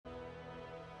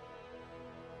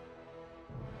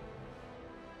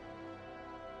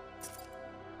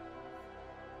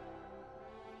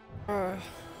Uh,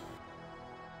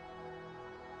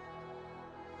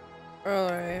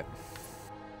 Alright.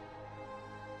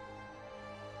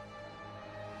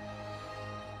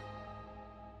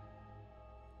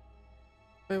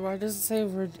 Wait, why does it say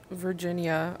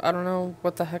Virginia? I don't know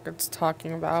what the heck it's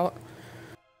talking about.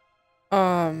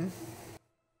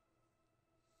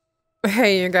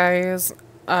 Hey you guys.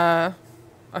 I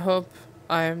hope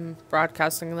I'm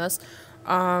broadcasting this.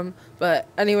 But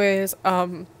anyways,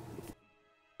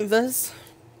 this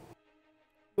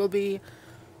will be,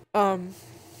 um,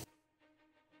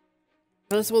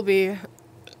 this will be,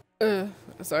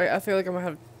 sorry, I feel like I'm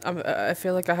gonna have, I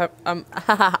feel like I have,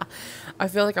 I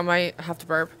feel like I might have to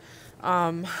burp.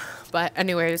 But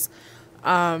anyways,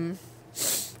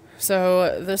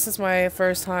 so this is my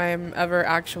first time ever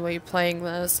actually playing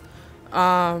this.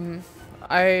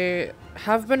 I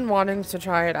have been wanting to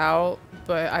try it out,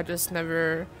 but I just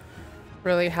never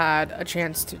really had a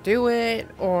chance to do it,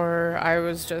 or I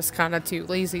was just kind of too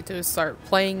lazy to start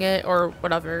playing it or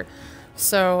whatever.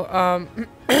 So,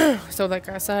 so like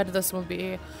I said, this will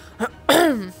be,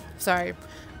 sorry,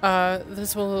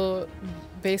 this will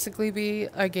basically be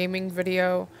a gaming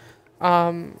video,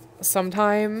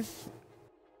 sometime,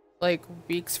 like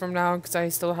weeks from now, because I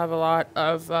still have a lot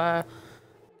of,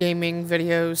 gaming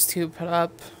videos to put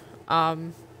up,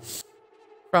 from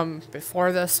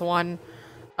before this one.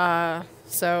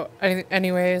 So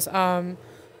anyways, I'm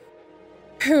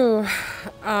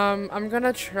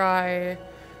gonna try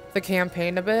the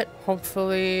campaign a bit.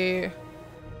 Hopefully,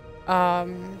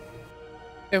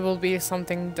 it will be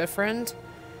something different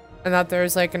and that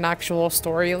there's like an actual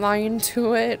storyline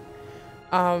to it.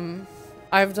 I've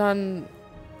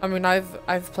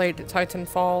played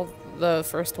Titanfall, the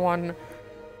first one,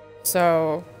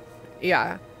 so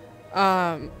yeah.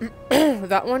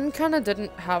 That one kind of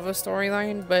didn't have a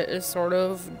storyline, but it sort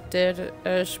of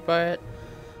did-ish, but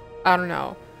I don't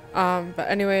know. But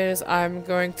anyways, I'm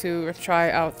going to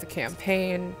try out the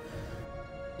campaign,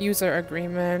 user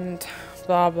agreement,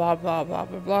 blah blah blah blah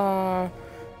blah blah,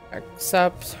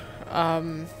 accept,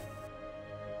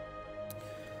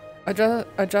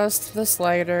 adjust the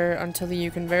slider until you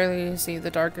can barely see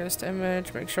the darkest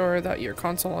image, make sure that your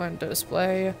console and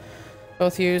display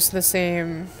both use the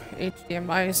same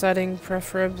HDMI setting,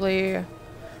 preferably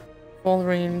full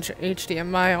range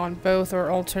HDMI on both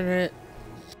or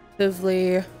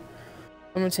alternatively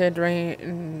limited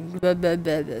range, blah, blah,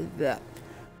 blah, blah,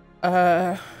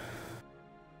 blah.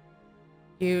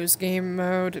 Use game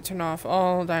mode, turn off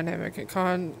all dynamic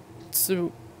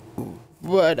so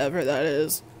whatever that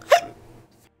is.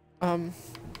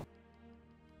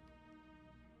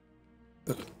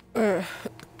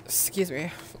 Excuse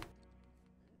me.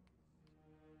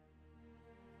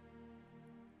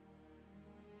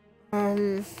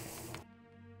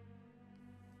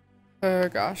 Oh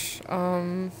gosh,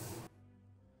 I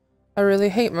really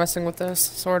hate messing with this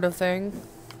sort of thing.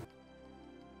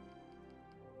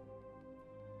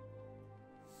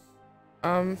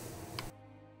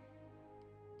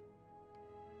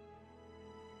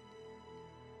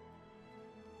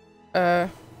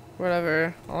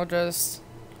 Whatever, I'll just,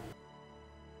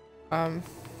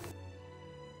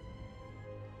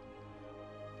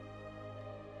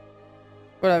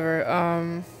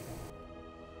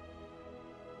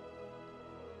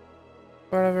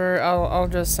 whatever, I'll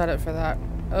just set it for that.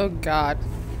 Oh god.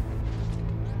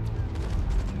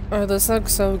 Oh, this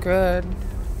looks so good.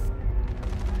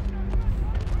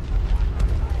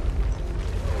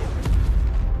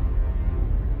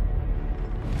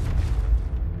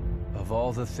 Of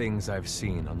all the things I've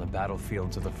seen on the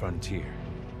battlefields of the frontier,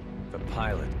 the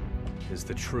pilot is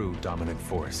the true dominant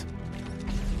force.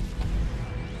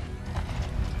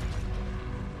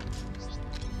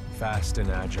 Fast and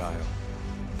agile.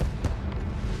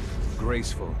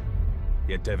 Graceful,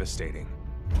 yet devastating.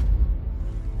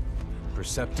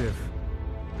 Perceptive,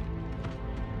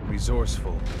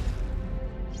 resourceful,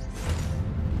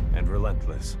 and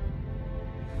relentless.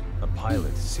 A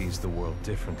pilot sees the world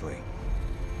differently.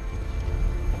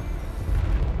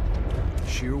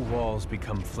 Sheer walls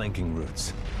become flanking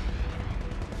routes.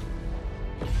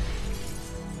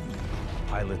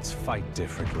 Pilots fight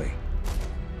differently.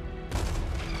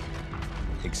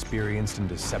 Experienced in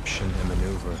deception and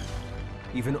maneuver,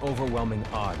 even overwhelming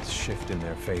odds shift in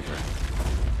their favor.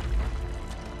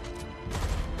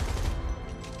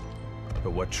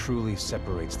 But what truly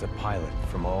separates the pilot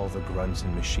from all the grunts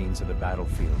and machines of the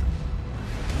battlefield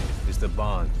is the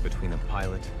bond between a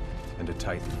pilot and a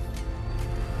Titan.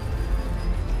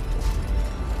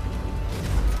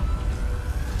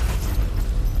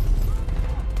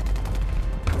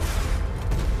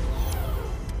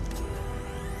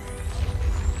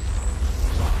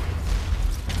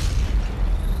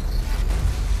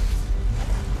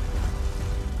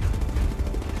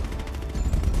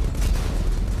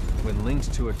 When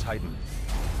linked to a Titan,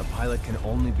 a pilot can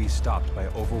only be stopped by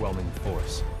overwhelming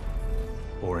force,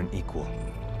 or an equal.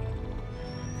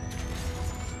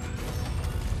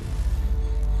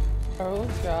 Oh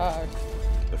god.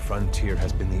 The frontier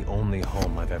has been the only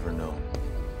home I've ever known.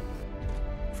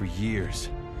 For years,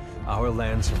 our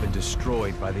lands have been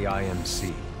destroyed by the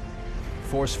IMC,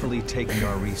 forcefully taking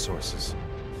our resources,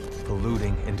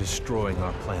 polluting and destroying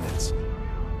our planets,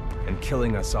 and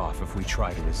killing us off if we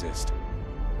try to resist.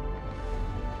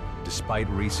 Despite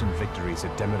recent victories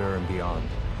at Demeter and beyond,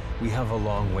 we have a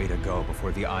long way to go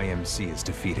before the IMC is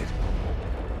defeated.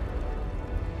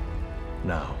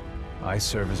 Now, I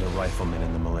serve as a rifleman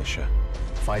in the militia,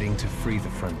 fighting to free the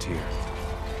frontier.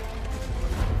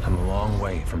 I'm a long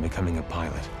way from becoming a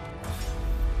pilot.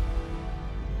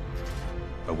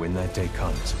 But when that day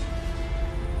comes,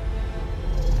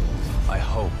 I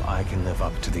hope I can live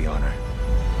up to the honor.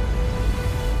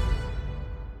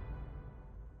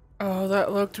 Oh,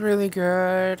 that looked really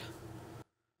good.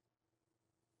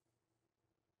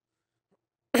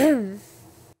 The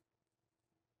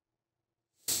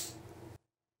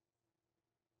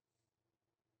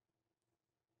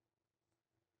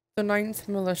 9th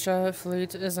Militia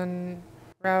Fleet is en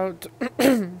route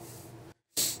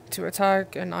to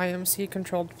attack an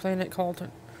IMC-controlled planet called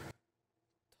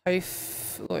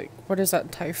what is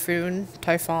that?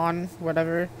 Typhon,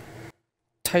 whatever.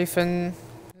 Typhon,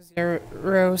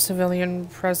 0 civilian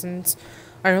presence.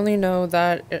 I only know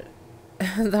that it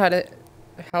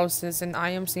houses an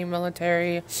IMC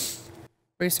military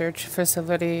research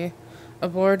facility.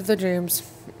 Aboard the James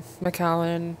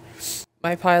McAllen,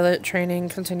 my pilot training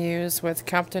continues with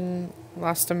Captain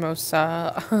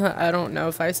Lastimosa. I don't know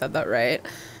if I said that right.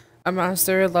 A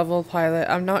master level pilot.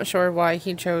 I'm not sure why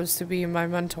he chose to be my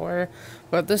mentor,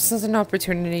 but this is an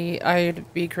opportunity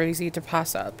I'd be crazy to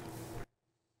pass up.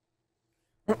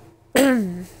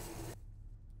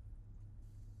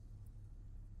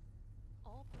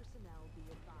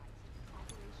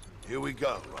 Here we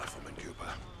go, Rifleman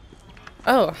Cooper.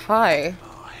 Oh, hi.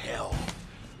 Oh, hell.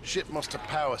 Ship must have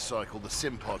power cycled the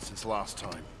sim pod since last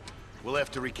time. We'll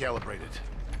have to recalibrate it.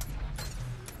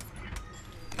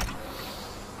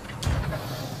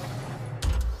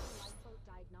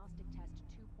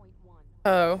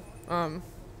 Oh, Does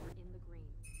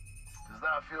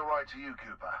that feel right to you,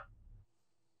 Cooper?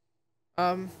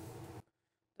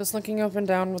 Just looking up and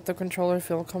down with the controller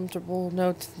feel comfortable.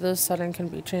 Note this setting can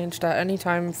be changed at any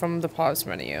time from the pause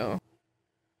menu.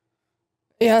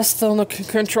 Yes, the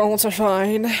controls are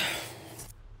fine.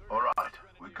 Alright,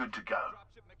 we're good to go.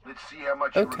 Let's see how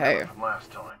much Okay. you remember from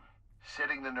last time.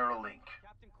 Setting the neural link.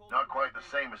 Not quite the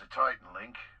same as a Titan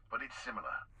link, but it's similar.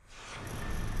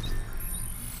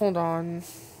 Hold on.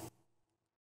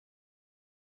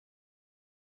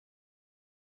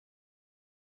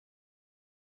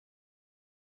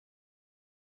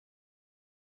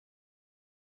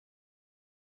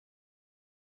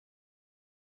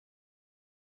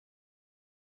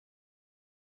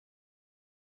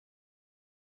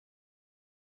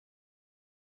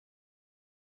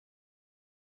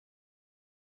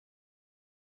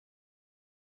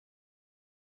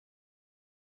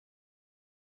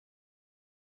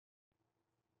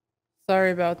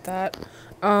 Sorry about that.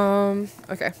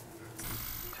 Okay.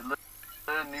 To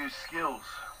learn new skills,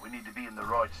 we need to be in the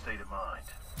right state of mind.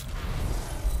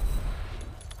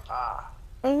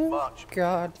 Oh, Much.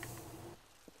 God.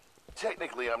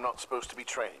 Technically, I'm not supposed to be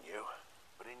training you,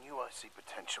 but in you I see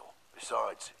potential.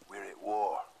 Besides, we're at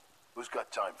war. Who's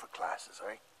got time for classes,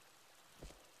 eh?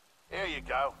 Here you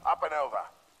go, up and over.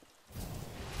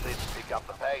 Let's pick up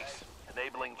the pace,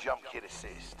 enabling jump kit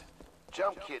assist.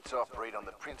 Jump kits operate on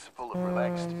the principle of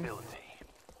relaxed stability.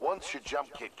 Once your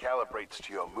jump kit calibrates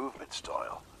to your movement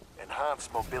style,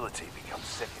 enhanced mobility becomes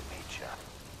second nature.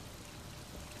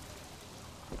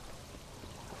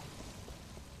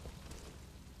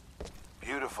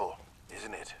 Beautiful,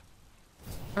 isn't it?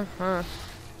 Uh-huh.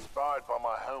 Inspired by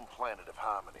my home planet of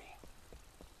Harmony.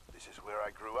 This is where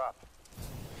I grew up.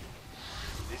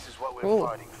 This is what we're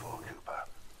fighting for, Cooper.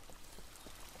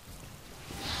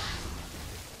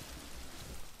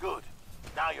 Good.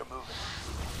 Now you're moving.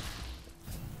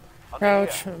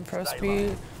 Crouch and press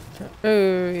B.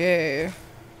 Oh, yeah.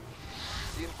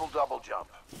 Simple double jump.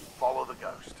 Follow the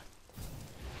ghost.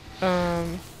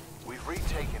 We've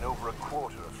retaken over a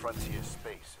quarter of frontier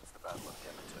space since the Battle of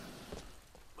Demeter.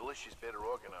 Militia's better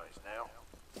organized now.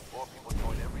 More people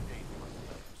join every day to run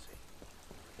the IMC.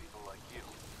 People like you.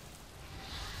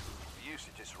 We used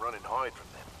to just run and hide from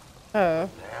them. Oh.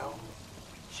 Now,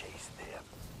 we chase them.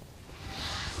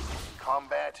 In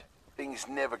combat, things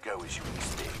never go as you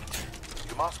expect.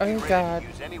 You must be ready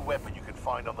to use any weapon you can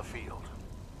find on the field.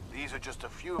 These are just a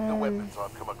few of the weapons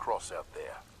I've come across out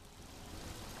there.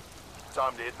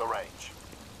 Time to hit the range.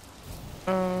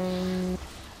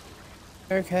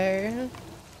 Okay.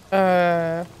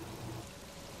 I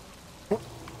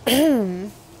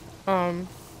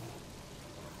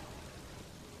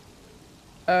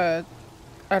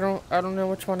don't know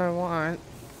which one I want.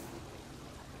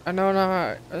 I know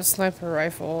not a sniper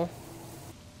rifle.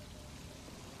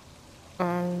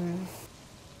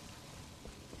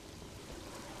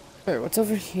 Wait, what's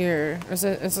over here? Is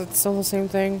it still the same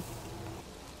thing?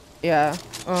 Yeah.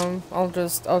 I'll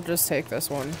just take this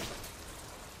one.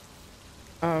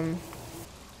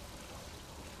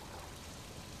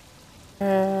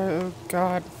 Oh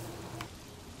God.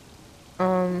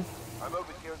 I'm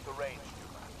over here at the range,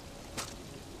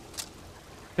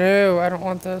 No, I don't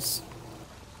want this.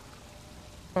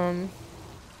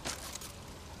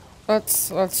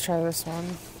 Let's try this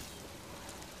one.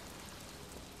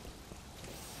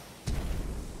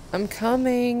 I'm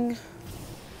coming.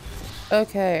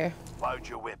 Okay. Load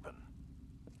your weapon.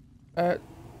 Get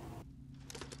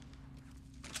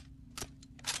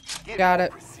Got more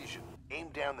it. precision. Aim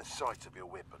down the sights of your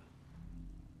weapon.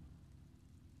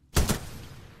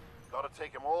 Gotta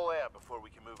take them all out before we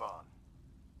can move on.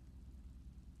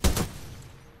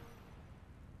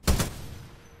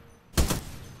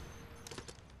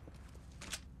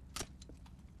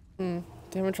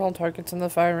 Damage all targets in the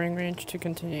firing range to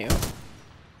continue.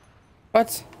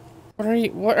 What? What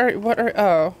are,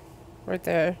 oh. Right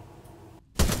there.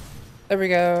 There we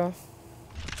go.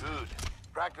 Good.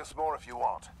 Practice more if you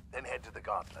want, then head to the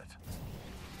gauntlet.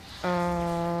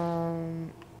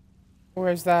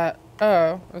 Where's that?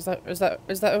 Oh, is that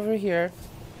over here?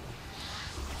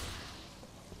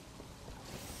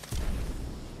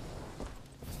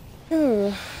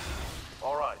 Ooh.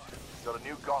 Alright, got a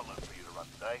new gauntlet for you to run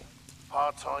today.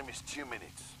 Part time is 2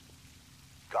 minutes.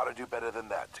 Gotta do better than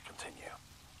that to continue.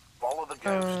 Follow the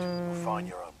ghost and find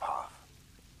your own path.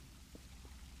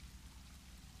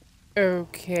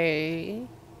 Okay.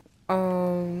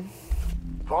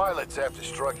 Pilots have to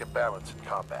strike a balance in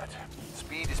combat.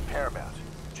 Speed is paramount,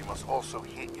 but you must also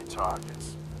hit your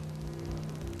targets.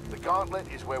 The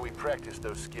gauntlet is where we practice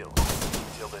those skills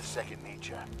until they're second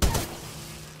nature.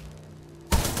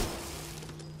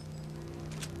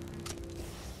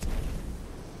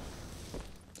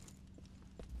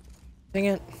 Dang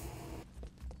it.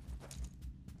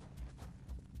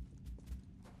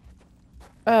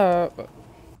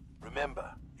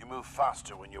 Remember, you move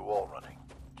faster when you're wall running.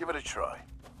 Give it a try.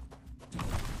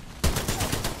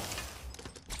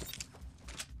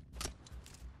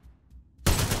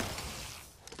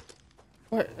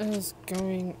 What is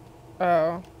going...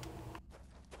 Oh.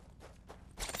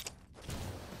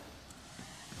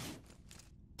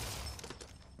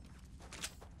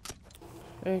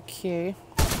 Okay.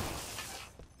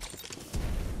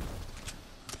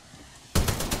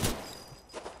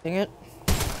 Dang it.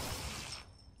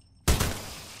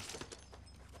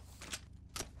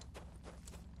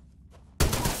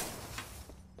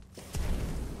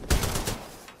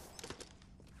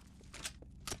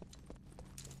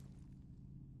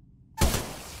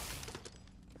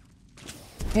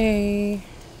 Hey.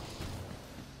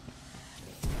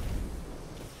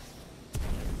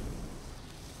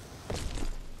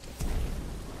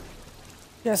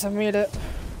 Yes, I made it.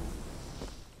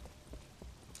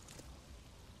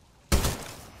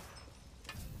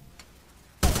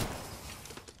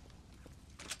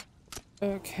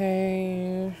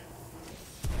 Okay.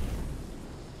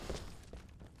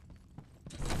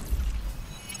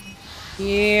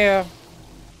 Yeah.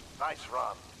 Nice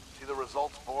run. See the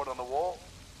results board on the wall?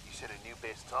 You set a new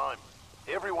best time.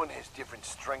 Everyone has different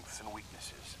strengths and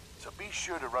weaknesses, so be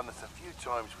sure to run this a few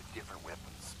times with different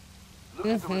weapons. Look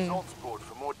at the results board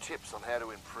for more tips on how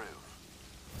to improve.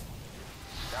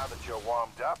 Now that you're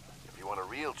warmed up, if you want a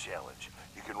real challenge,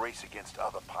 you can race against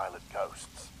other pilot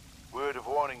ghosts. Word of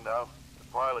warning though, the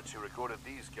pilots who recorded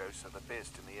these ghosts are the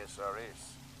best in the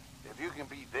SRS. If you can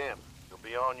beat them, you'll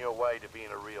be on your way to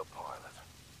being a real pilot.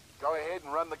 Go ahead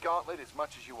and run the gauntlet as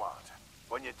much as you want.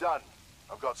 When you're done,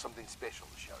 I've got something special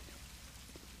to show you.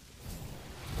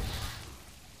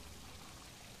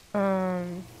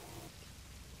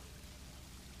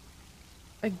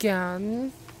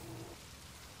 Again.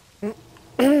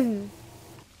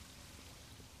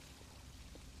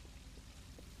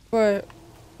 But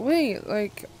wait,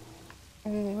 like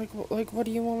what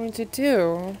do you want me to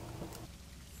do?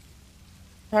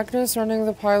 Practice running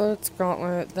the pilot's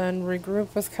gauntlet, then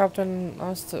regroup with Captain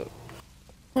Asta.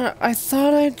 I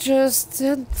thought I just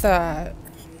did that.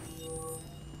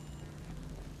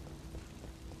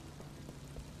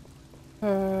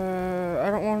 I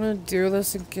don't want wanna do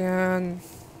this again.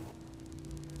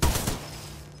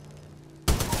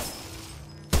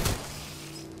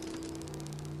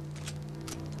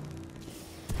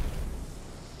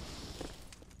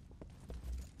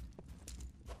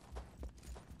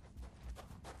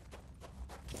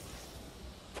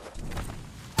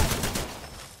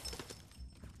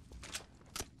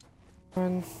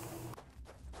 One.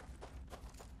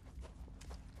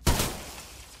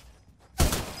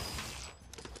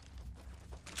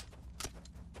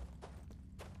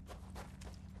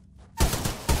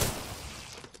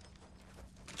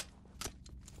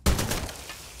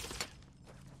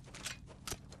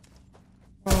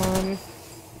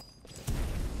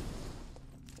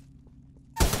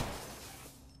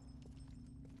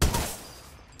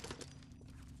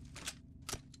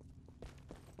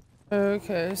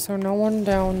 Okay, so no one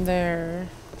down there.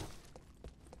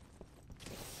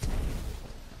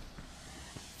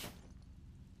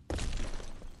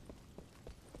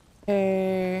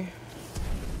 Okay.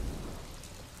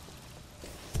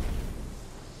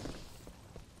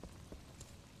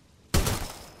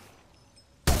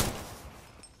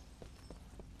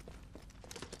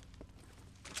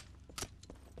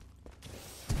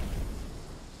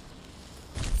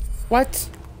 What?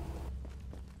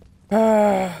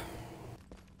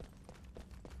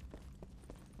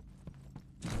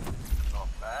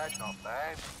 Not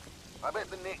bad. I bet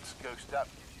the Knicks ghost up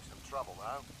gives you some trouble,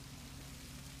 though.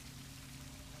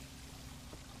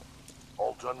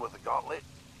 All done with the gauntlet?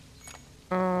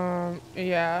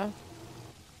 Yeah.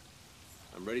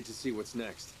 I'm ready to see what's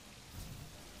next.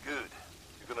 Good.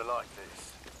 You're gonna like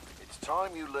this. It's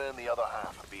time you learn the other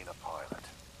half of being a pilot.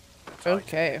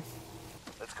 Okay.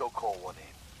 Let's go call one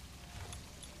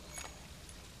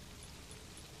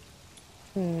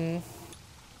in.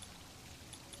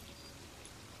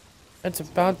 It's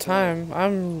about time.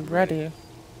 I'm ready.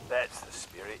 That's the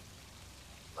spirit.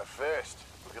 But first,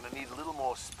 we're gonna need a little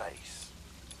more space.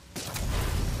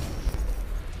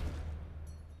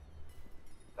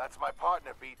 That's my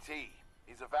partner, BT.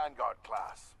 He's a Vanguard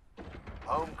class.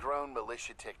 Homegrown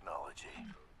militia technology.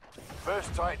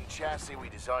 First Titan chassis we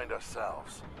designed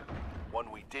ourselves. One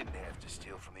we didn't have to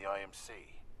steal from the IMC.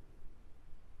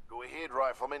 Go ahead,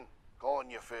 Rifleman. Call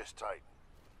on your first Titan.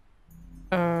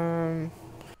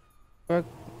 Look,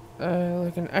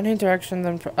 look in any direction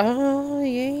then oh,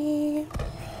 yeah.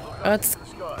 Let's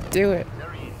do it.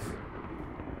 There he is.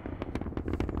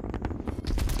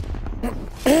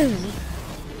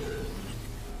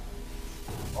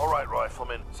 All right,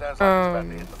 Rifleman. Sounds like it's about to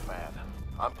hit the fan.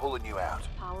 I'm pulling you out.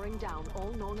 Powering down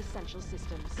all non-essential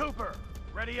systems. Cooper,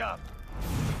 ready up.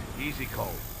 Easy, Cole.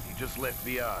 He just left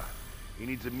VR. He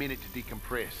needs a minute to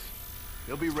decompress.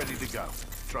 He'll be ready to go.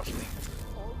 Trust me.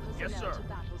 All Yes, personnel sir. to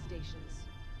battle stations.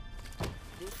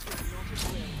 This is not a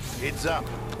drill. Heads up.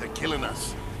 They're killing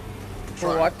us.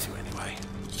 Try What? to, anyway.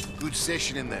 Good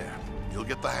session in there. You'll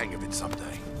get the hang of it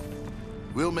someday.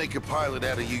 We'll make a pilot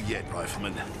out of you yet,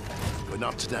 Rifleman. But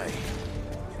not today.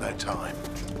 No time.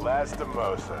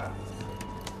 Lastimosa.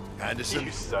 Anderson,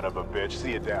 You son of a bitch.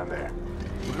 See you down there.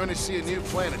 we're going to see a new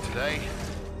planet today.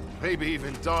 Maybe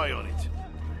even die on it.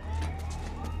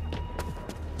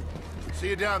 See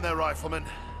you down there, Rifleman.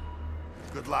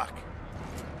 Good luck.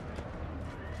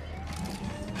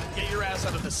 Get your ass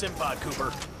out of the sim pod,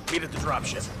 Cooper. Meet at the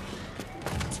dropship.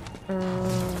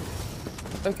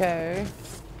 Okay.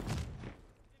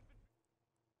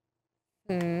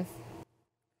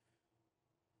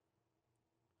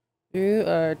 Do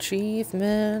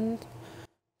achievement.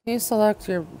 Please select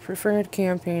your preferred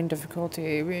campaign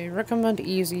difficulty. We recommend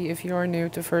easy if you are new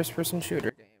to first-person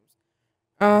shooter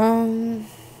games.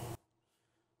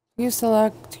 You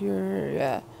select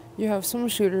your, you have some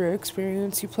shooter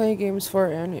experience, you play games for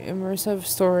an immersive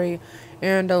story,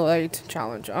 and a light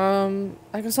challenge. I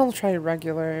guess I'll try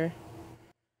regular.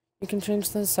 You can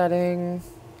change the setting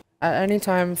at any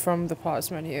time from the pause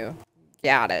menu.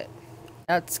 Got it.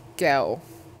 Let's go.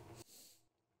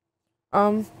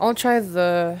 I'll try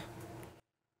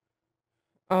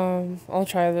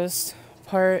this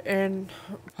part and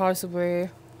possibly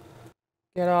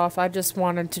get off. I just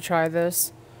wanted to try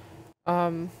this.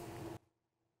 To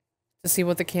see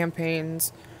what the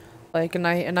campaign's like, and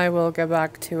I will get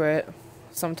back to it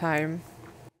sometime.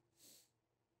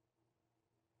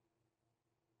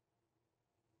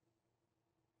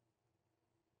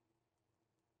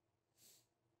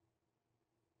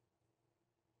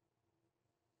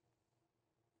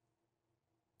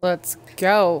 Let's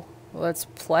go. Let's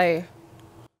play.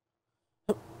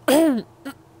 Oh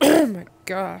my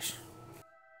gosh.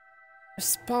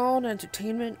 Respawn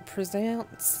Entertainment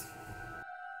presents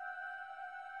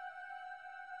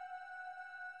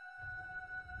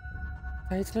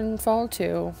Titanfall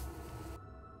 2.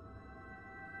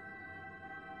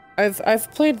 I've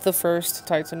played the first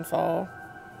Titanfall.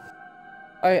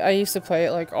 I used to play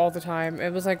it like all the time.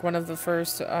 It was like one of the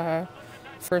first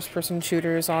first-person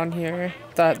shooters on here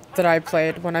that I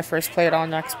played when I first played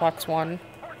on Xbox One.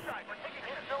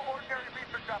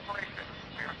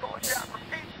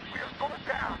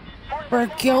 We're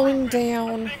going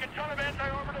down.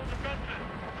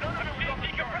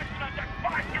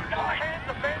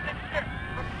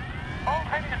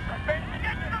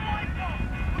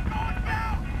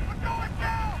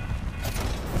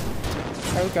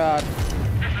 Oh god.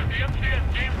 This is the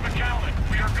MCS James McAllen.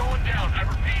 We are going down. I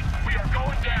repeat, we are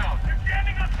going down. You're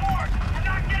jamming us hard. We're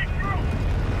not getting through.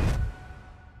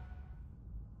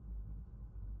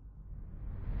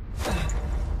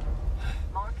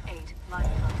 Mark 8, light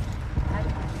post.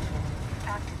 Medical unit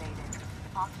activated.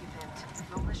 Occupant,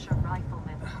 militia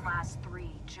rifleman, class 3,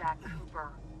 Jack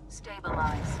Cooper.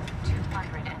 Stabilize.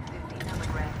 250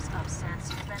 milligrams of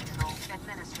sense fentanyl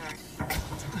administered.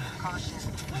 Caution.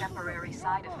 Temporary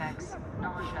side effects.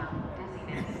 Nausea,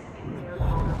 dizziness, impaired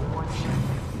motor coordination.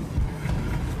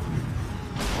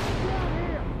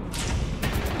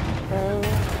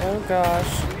 Oh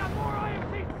gosh.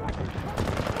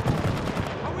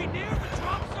 Are we near the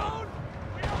drop zone?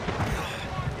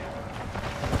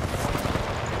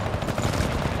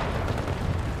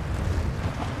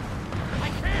 I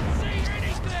can't see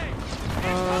anything.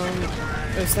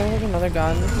 Is there like another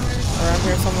gun around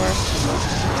here somewhere?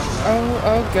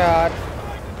 Oh god.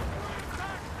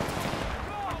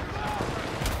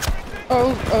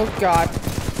 Oh god.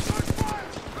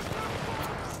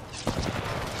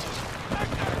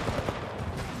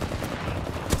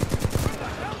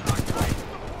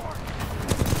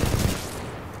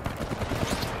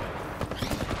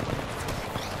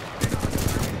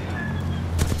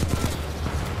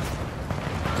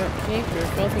 Don't keep your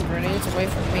filthy grenades away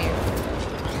from me.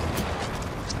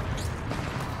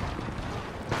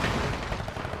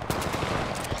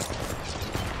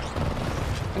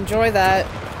 Enjoy that.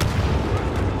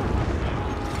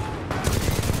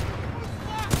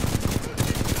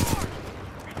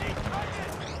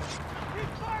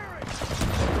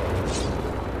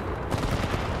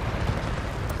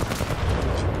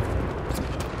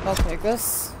 I'll take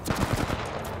this.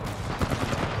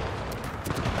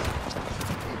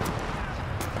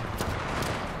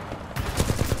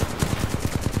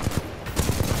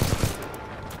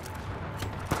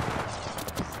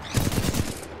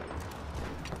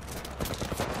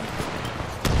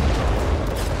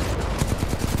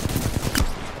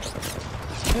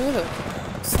 Ugh.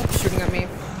 Stop shooting at me.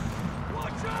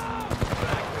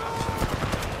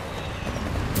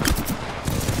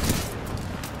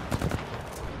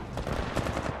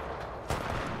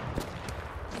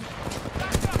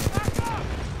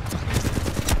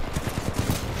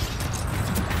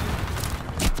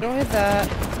 Don't hit that.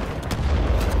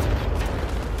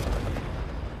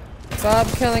 Stop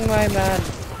killing my man.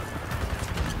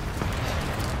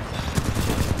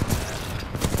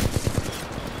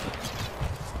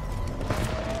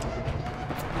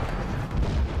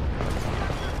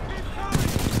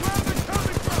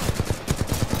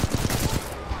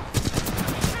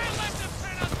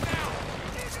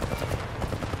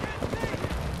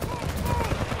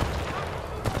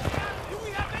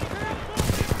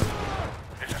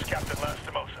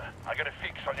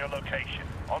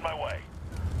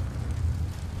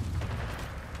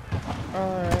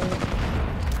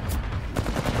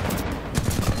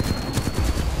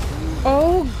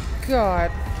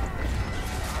 God.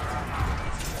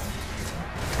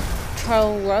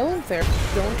 Hello there.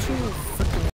 Don't you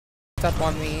freaking step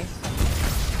on me.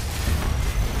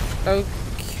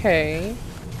 Okay.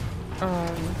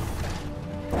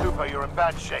 Cooper, you're in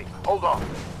bad shape. Hold on.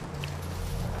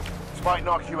 This might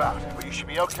knock you out, but you should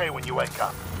be okay when you wake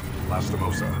up.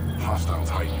 Lastimosa, hostile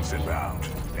Titans inbound.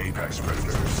 Apex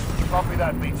predators. Copy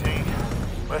that, BT.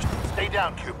 Let's stay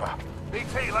down, Cooper.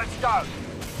 BT, let's go.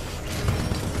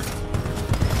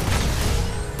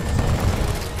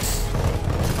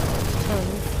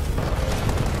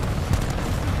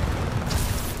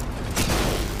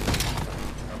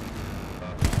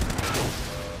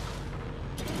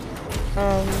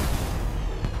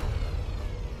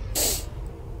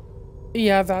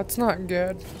 Yeah, that's not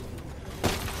good.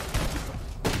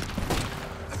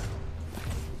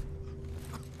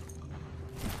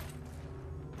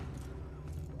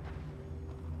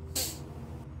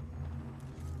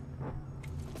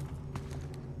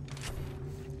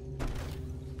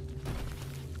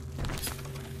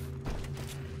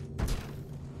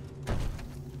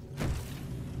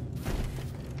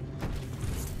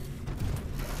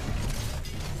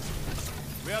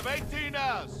 We have 18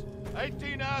 hours.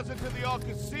 18 hours until the Ark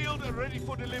is sealed and ready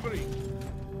for delivery.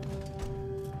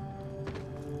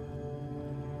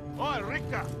 Oi,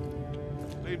 Richter!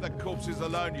 Leave the corpses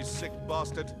alone, you sick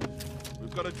bastard.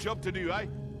 We've got a job to do, eh?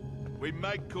 We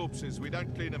make corpses, we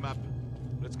don't clean them up.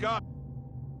 Let's go.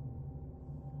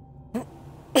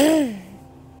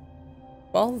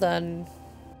 Well then.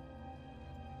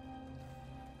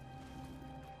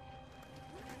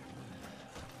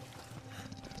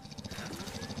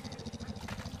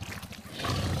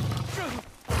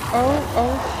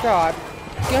 Oh God.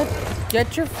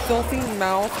 Get your filthy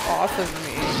mouth off of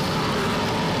me.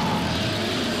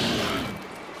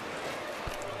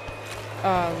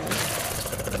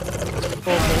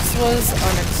 Well, this was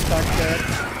unexpected.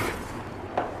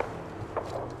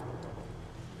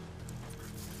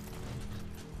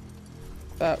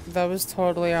 That was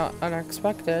totally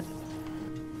unexpected.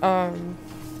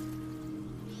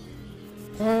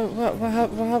 What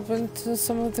happened to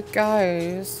some of the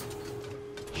guys?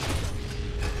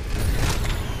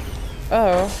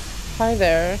 Oh, hi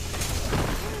there.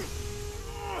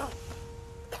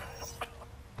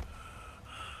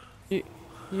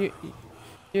 You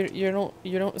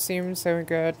don't seem so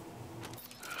good.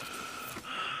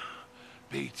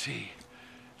 BT,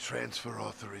 transfer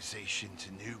authorization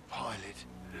to new pilot.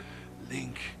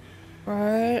 Link.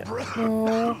 What?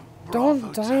 No,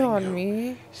 don't die on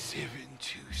me.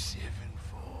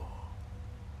 7274.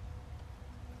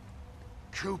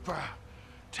 Cooper,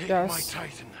 take Yes. my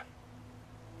Titan.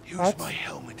 Use What? my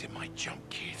helmet and my jump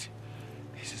kit.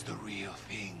 This is the real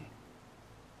thing.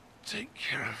 Take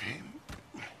care of him.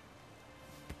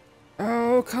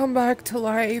 Oh, come back to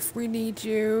life. We need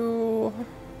you.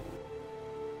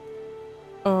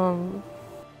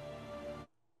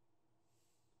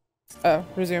 Oh,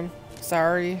 resume.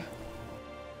 Sorry.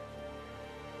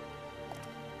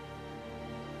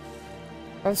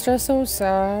 That's just so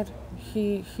sad.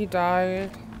 He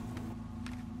died.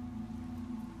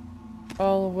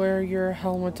 I'll wear your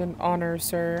helmet in honor,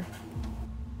 sir.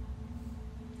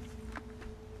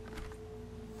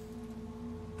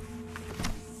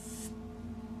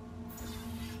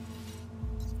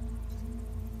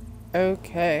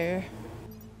 Okay.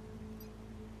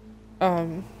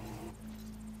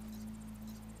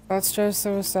 That's just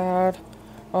so sad.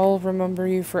 I'll remember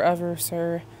you forever,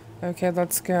 sir. Okay,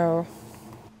 let's go.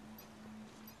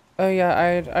 Oh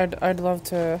yeah, I'd love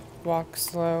to walk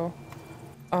slow.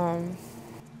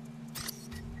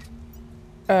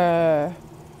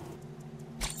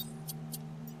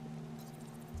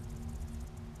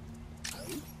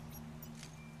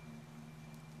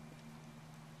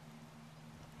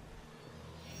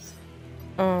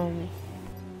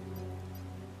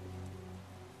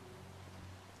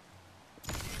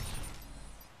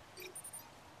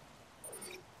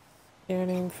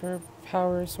 Scanning for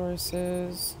power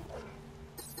sources.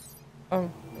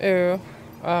 Ew.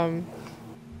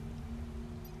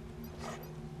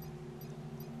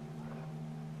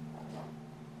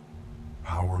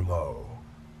 Power low.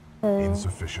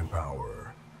 Insufficient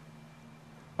power.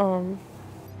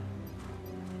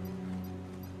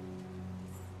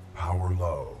 Power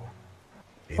low.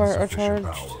 Fire Insufficient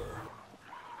charged.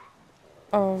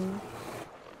 power.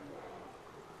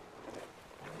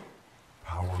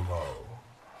 Power low.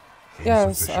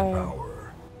 Yes, Insufficient power.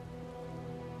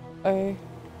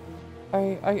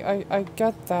 I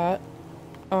get that.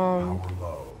 Power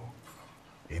low.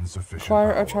 Insufficient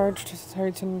Acquire power. a charged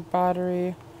Titan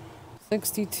battery.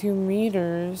 62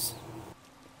 meters.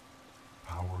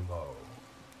 Power low.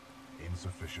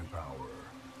 Insufficient power.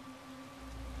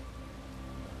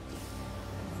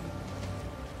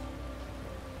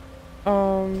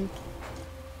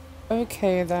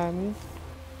 Okay then.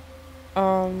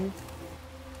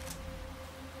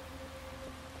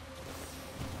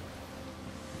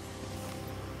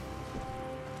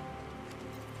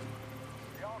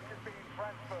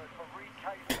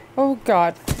 Oh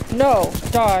God, no,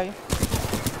 die.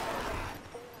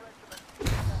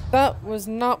 That was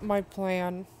not my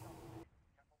plan.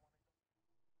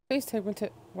 Please take me to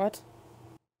what?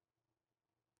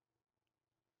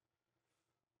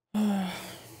 The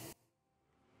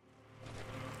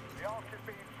Ark is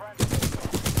being transferred.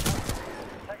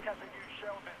 Tech has a new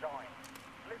shell design.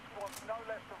 Blisk wants no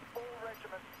less than 4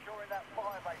 regiments securing that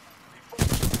fire base before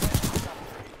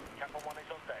Kappa 1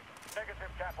 is on deck.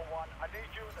 Negative, Kappa 1. I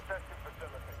need you at the testing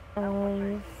facility.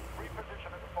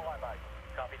 Reposition at the fire base.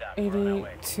 Copy that.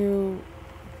 82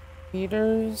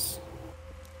 meters?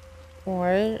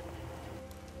 What?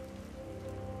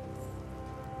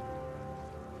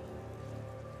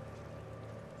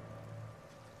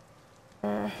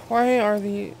 Why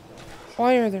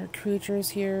are there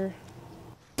creatures here?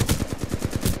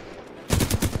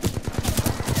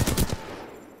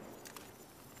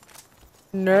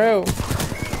 No.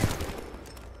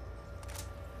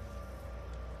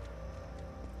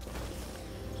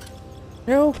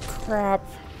 No crap.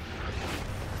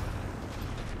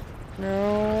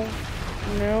 No.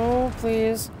 No,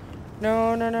 please.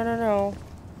 No, no, no, no,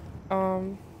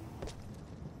 no.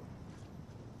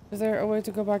 Is there a way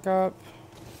to go back up?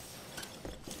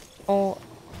 Oh.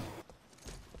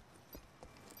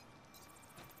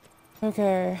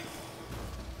 Okay.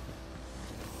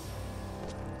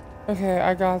 Okay,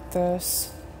 I got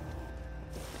this.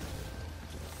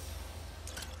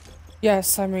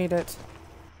 Yes, I made it.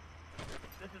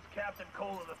 This is Captain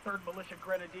Cole of the 3rd Militia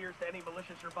Grenadiers to any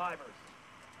militia survivors.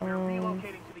 We're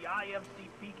relocating to the IMC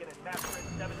beacon at map grid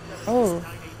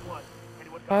 776981.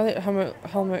 Anyone got Pilot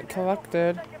helmet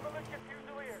collected. Second militia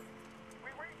fusiliers. We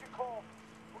read your call.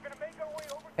 We're gonna make our way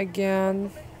over to Again. the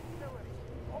facility.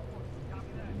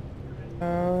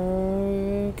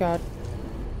 Oh god.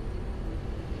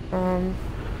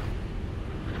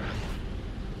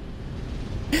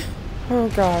 Oh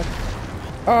god.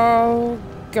 Oh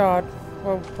god.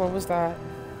 What was that?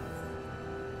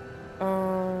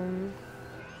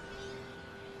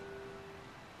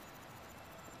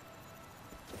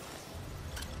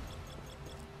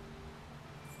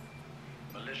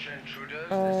 Militia intruders,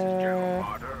 this is General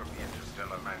Marder of the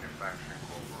Interstellar Manufacturing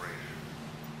Corporation.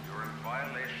 You're in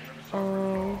violation of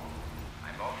sovereign law.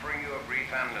 I'm offering you a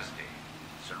brief amnesty.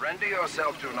 Surrender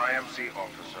yourself to an IMC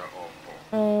officer or force.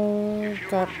 Oh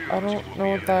god, I don't know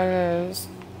what that is.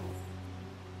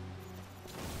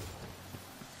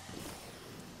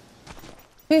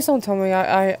 Please don't tell me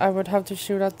I would have to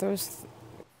shoot at those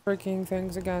freaking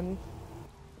things again.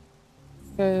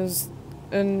 Because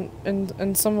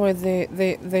in some way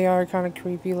they are kind of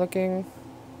creepy looking.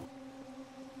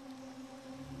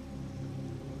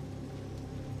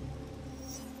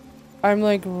 I'm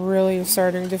like really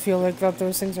starting to feel like that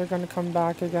those things are gonna come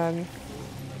back again.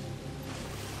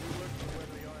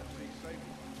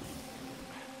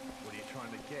 What are you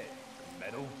trying to get?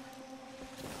 Medal?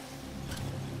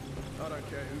 I don't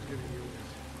care who's giving you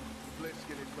orders. Blisk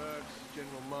and his mercs,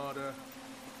 General Marder.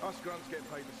 Us grunts get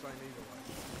paid the same either way.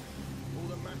 All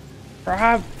that matters.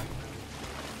 Crap!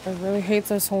 I really hate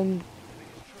this whole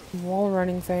wall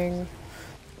running thing.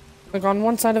 Like on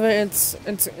one side of it,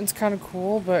 it's kind of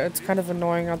cool, but it's kind of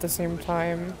annoying at the same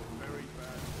time.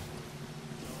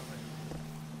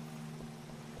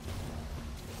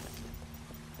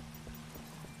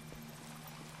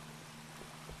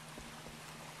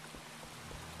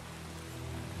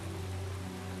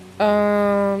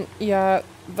 Yeah,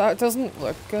 that doesn't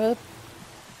look good.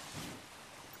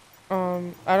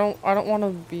 I don't want to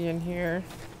be in here.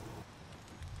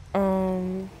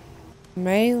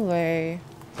 Melee.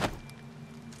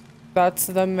 That's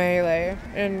the melee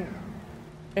in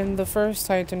the first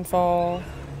Titanfall.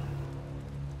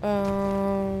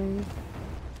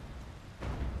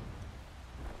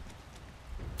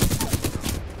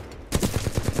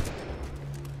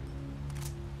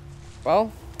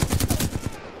 Well.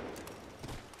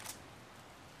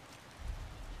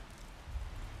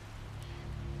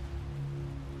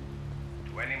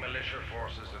 To any militia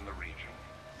forces in the region,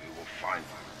 we will find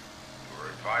them. You are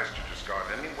advised to discard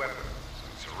any weapons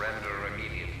and surrender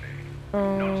immediately. Do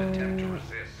not attempt to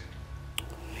resist.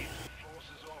 Lethal force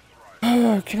is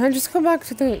authorized. Can I just go back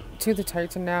to the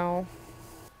Titan now?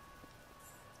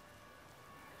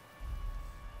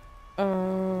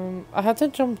 I have to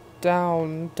jump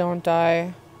down, don't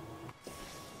I?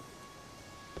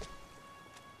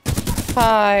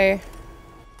 Hi.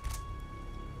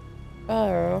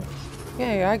 Oh.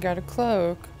 Yay, I got a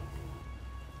cloak.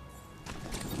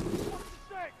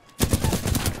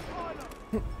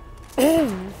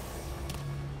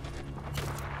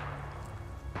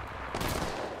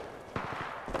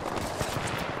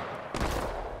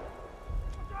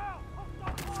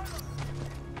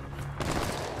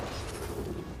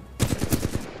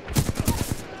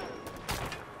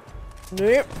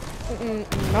 Nope.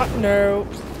 Not no.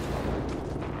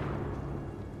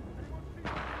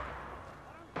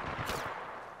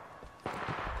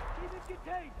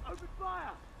 Open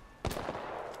fire!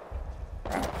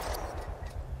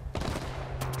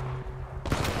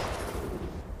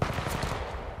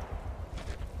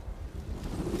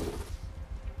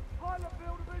 Pilot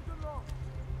field of vision lost.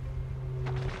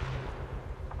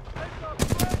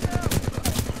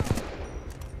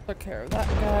 Took care of that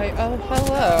guy. Oh,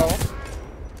 hello.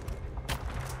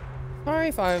 Sorry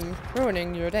if I'm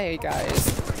ruining your day,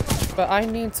 guys. But I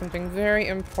need something very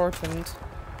important.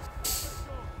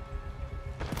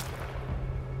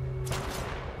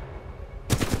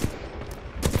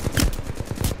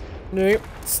 Nope.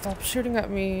 Stop shooting at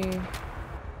me.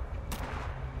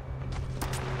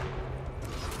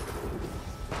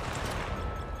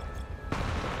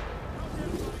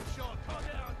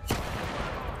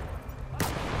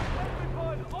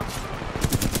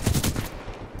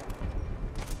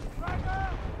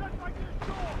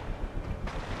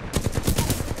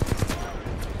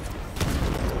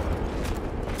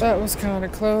 That was kind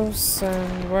of close,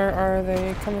 and where are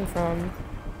they coming from?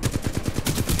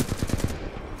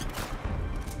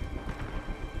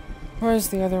 Where's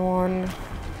the other one?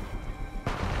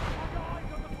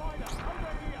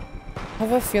 I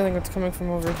have a feeling it's coming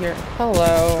from over here.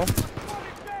 Hello.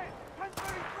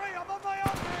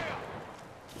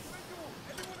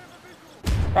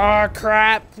 Ah,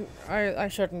 crap! I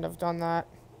shouldn't have done that.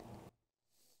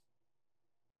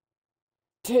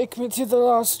 Take me to the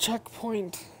last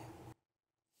checkpoint.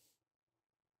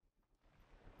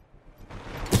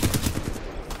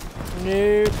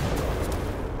 Nope.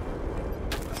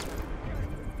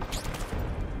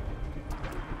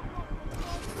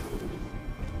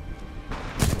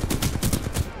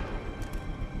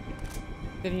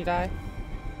 Did he die?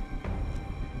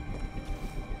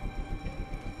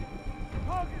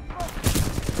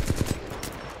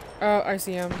 Oh, I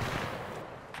see him.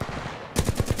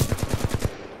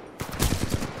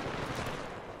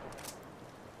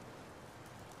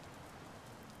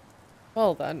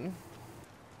 Well then.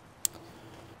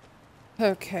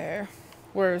 Okay.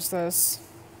 Where is this?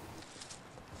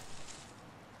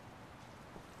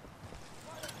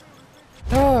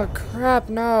 Oh crap,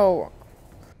 no.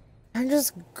 I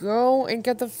just go and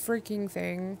get the freaking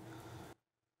thing.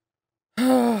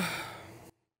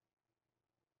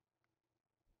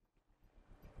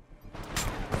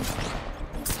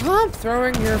 Stop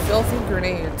throwing your filthy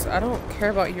grenades. I don't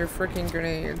care about your freaking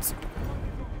grenades.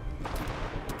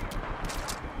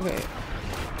 Wait.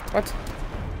 What?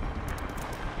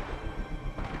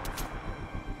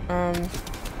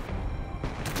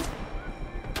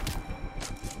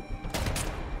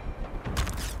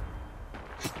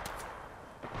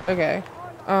 Okay.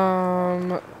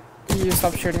 Can you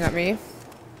stop shooting at me?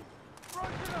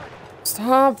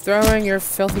 Stop throwing your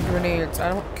filthy grenades. I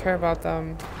don't care about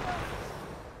them.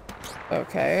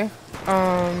 Okay.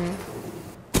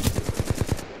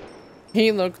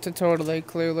 He looked totally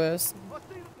clueless.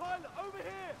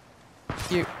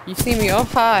 You see me? Oh,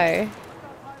 hi.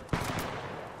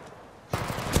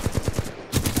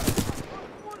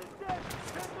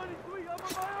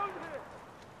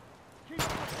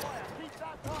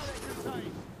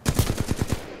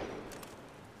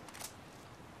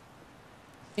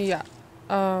 Yeah.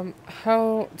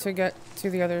 How to get to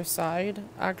the other side,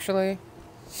 actually?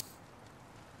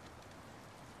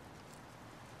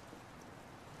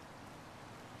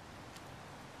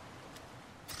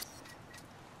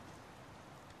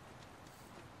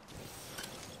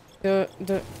 Do.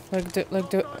 20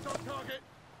 meters.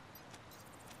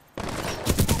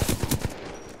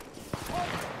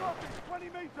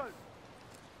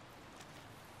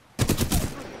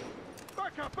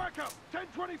 Back up.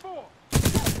 1024.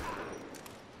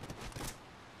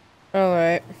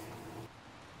 Alright.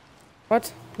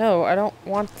 What? No, I don't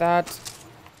want that.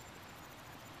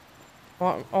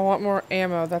 I want more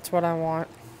ammo, that's what I want.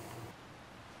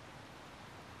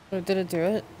 Oh, did it do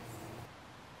it?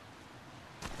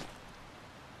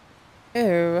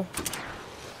 Ew.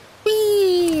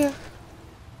 Whee!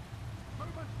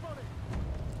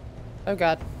 Oh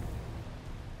god.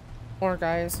 More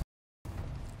guys.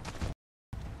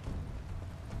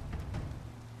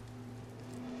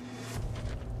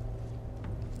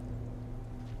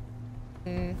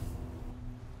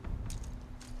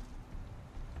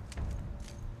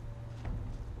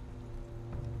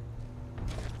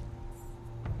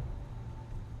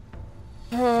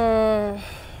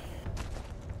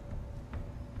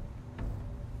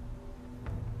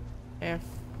 Yeah.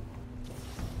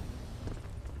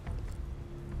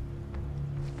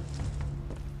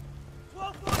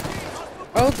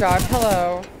 Oh god,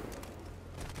 hello.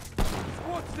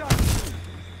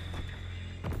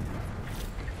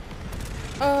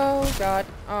 Oh god,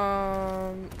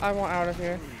 I want out of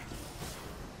here.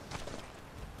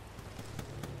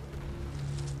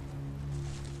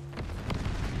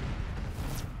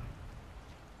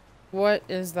 What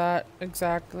is that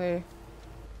exactly?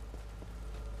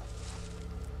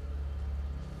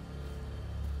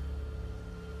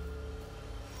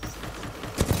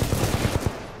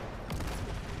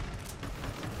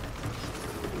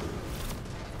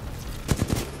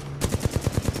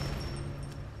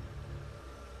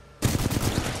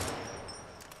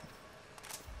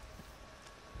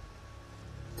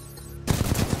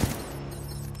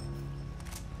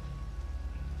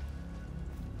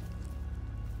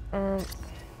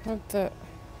 What the?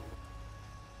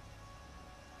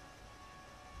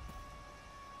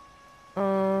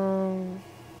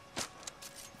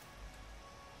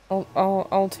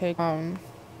 I'll take, or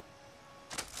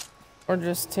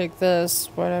just take this,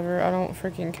 whatever, I don't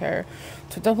freaking care.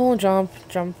 To double jump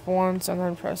once and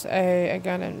then press A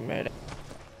again and mid.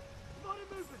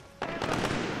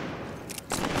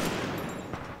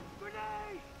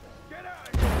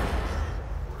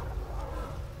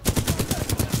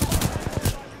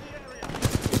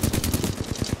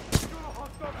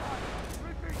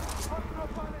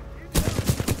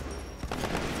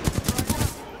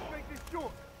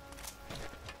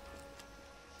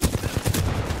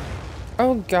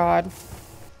 Oh God.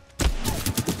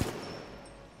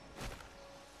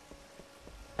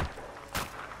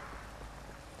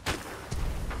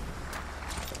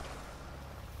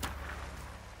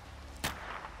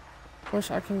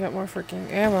 Wish I can get more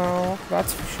freaking ammo,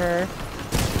 that's for sure.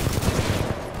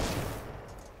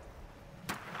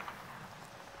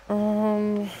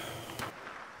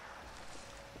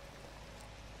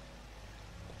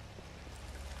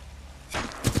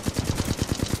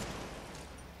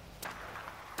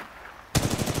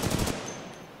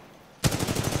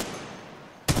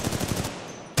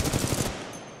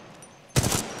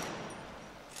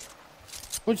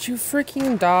 Would you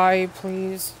freaking die,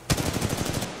 please?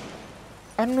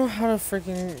 I don't know how to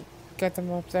freaking get them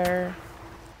up there.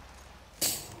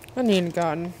 I need a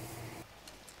gun.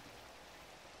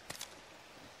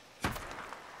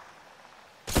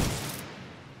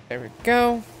 There we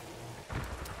go.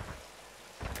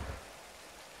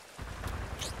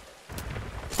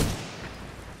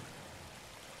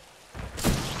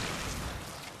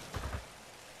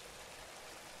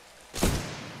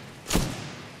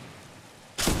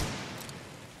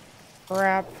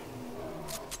 Crap.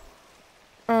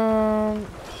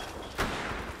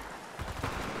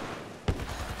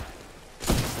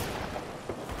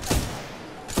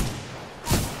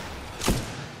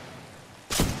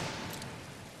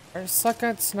 I suck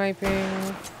at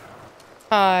sniping.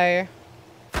 Hi.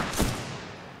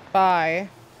 Bye.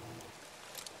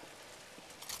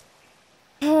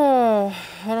 I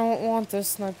don't want this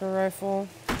sniper rifle.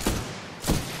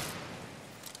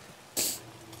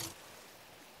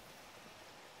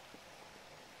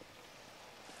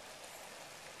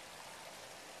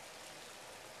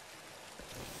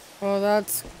 Oh,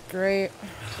 that's great.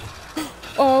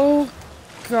 Oh,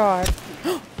 God.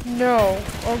 No.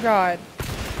 Oh, God.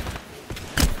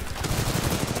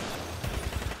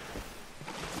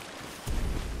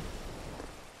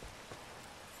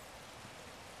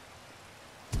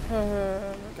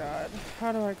 Oh, my God.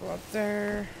 How do I go up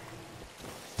there?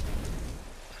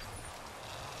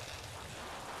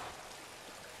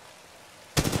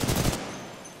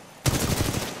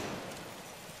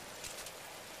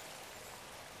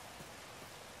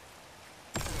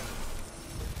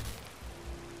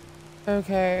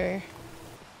 Okay.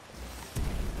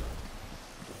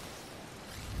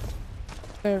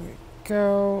 There we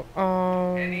go.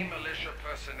 Any militia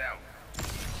personnel,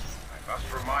 I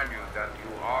must remind you that you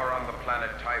are on the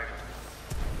planet Titan.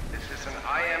 This is an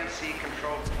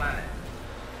IMC-controlled planet,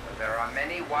 but there are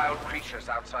many wild creatures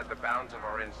outside the bounds of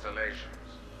our installations.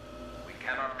 We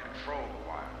cannot control the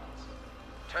wilds.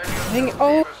 Turn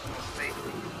yourself personal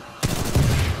safety.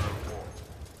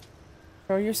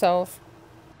 Show yourself.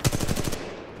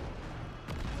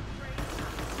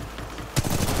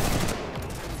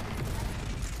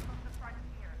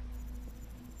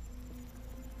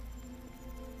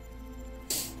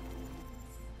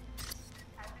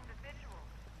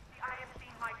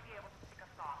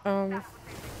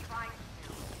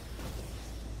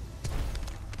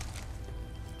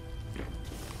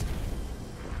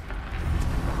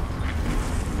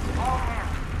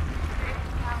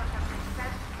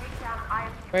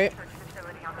 Wait.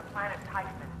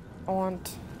 I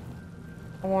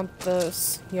want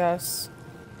this. Yes.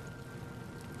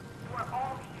 We're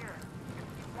all here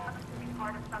because we want to be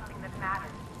part of something that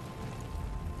matters.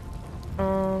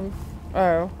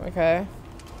 Oh, okay.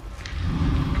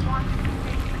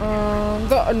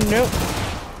 Nope.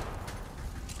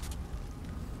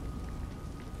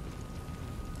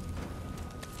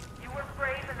 You were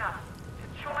brave enough to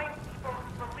join people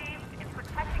who believed in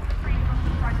protecting the freedom of the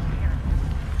frontier.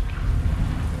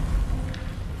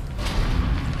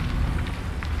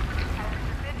 As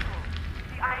individuals,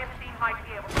 the IMC might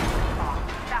be able to respond.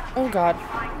 Oh God.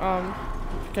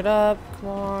 Pick it up. Come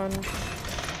on.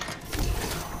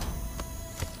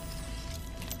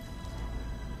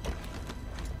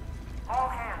 All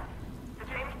hands. The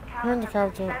James Turn the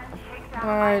captain. Right.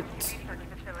 Right.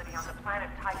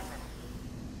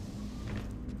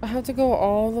 I have to go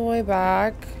all the way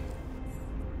back.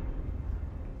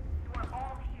 You are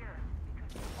all here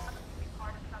because you want to be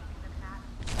part of something that matters.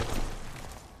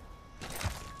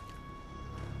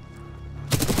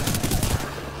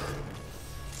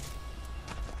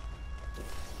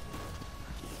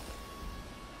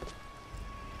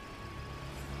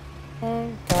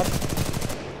 Oh God.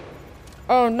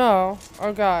 Oh no.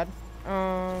 Oh God.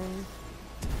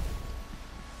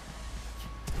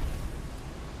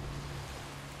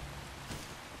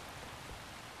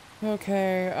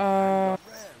 Okay, Rare,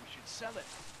 we should sell it.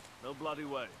 No bloody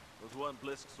way. Those weren't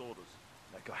Blisk's orders.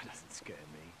 That guy doesn't scare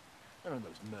me. None of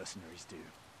those mercenaries do.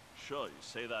 Sure, you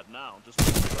say that now. Just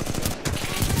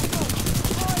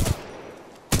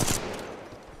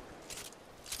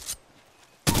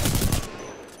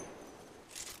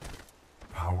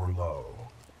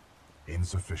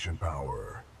Insufficient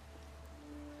power.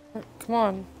 Come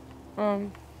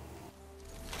on.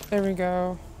 There we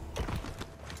go.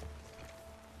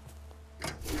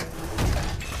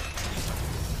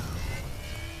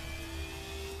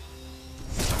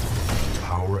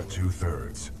 Power at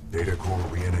 2/3. Data core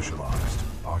reinitialized.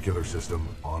 Ocular system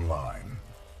online.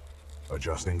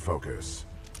 Adjusting focus.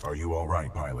 Are you all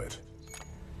right, pilot?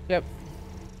 Yep.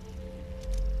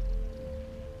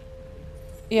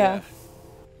 Yeah.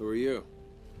 Who are you?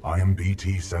 I am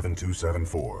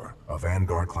BT-7274, a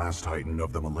Vanguard-class Titan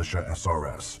of the Militia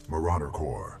SRS, Marauder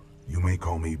Corps. You may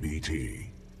call me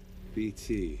BT.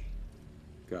 BT.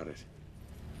 Got it.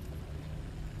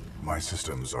 My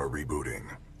systems are rebooting,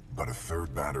 but a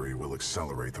third battery will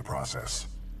accelerate the process.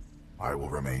 I will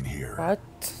remain here. What?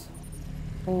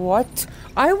 What?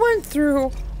 I went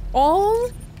through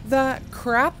all that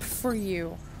crap for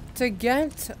you to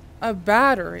get a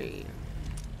battery.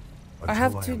 I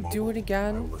have to do it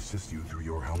again. I will assist you through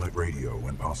your helmet radio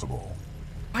when possible.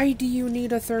 Why do you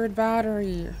need a third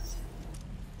battery?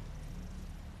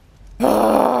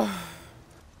 The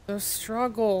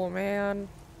struggle, man.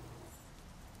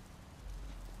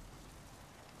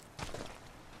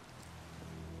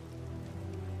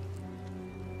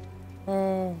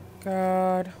 Oh,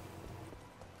 God.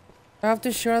 I have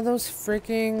to show those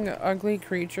freaking ugly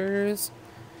creatures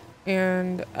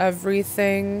and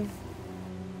everything.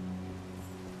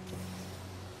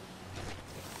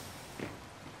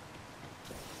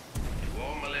 To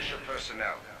all militia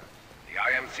personnel, the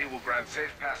IMC will grant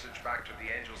safe passage back to the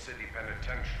Angel City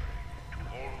Penitentiary to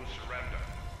all who surrender.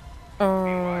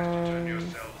 Be wise to turn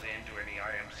yourselves in to any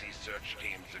IMC search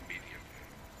teams immediately.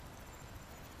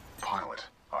 Pilot,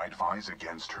 I advise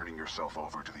against turning yourself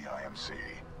over to the IMC.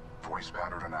 Voice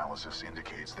pattern analysis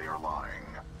indicates they are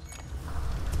lying.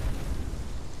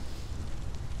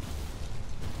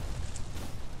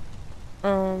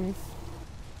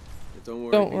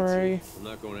 Don't worry. BT. I'm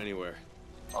not going anywhere.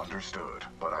 Understood,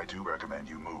 but I do recommend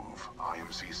you move.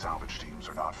 IMC salvage teams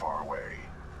are not far away.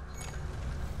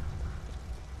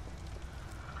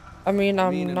 I mean,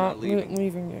 I'm not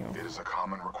leaving you. It is a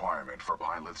common requirement for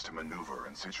pilots to maneuver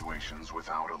in situations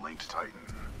without a linked Titan.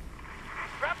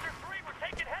 Raptor 3, we're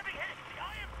taking heavy hits. The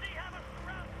IMC have us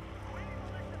surrounded. We need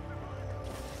militia survivors.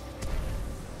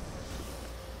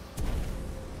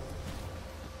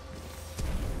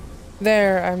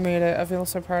 There, I made it. I feel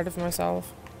so proud of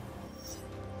myself.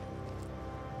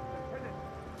 Lieutenant,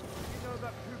 you know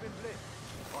about Cuban Bliss?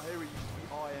 I hear he used to be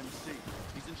IMC.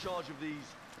 He's in charge of these...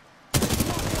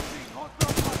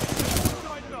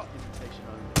 Invitation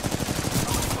only.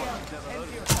 Never heard of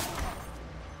it.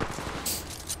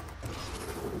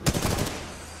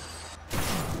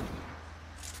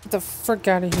 Get the frick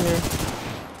out of here.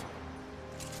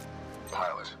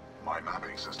 Pilot, my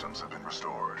mapping systems have been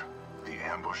restored. The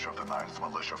ambush of the 9th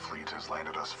Militia Fleet has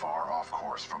landed us far off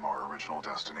course from our original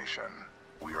destination.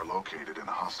 We are located in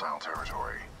hostile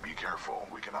territory. Be careful,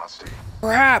 we cannot stay.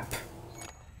 Crap!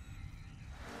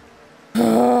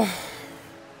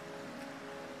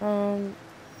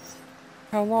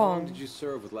 How How long long? did you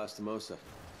serve with Lastimosa?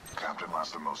 Captain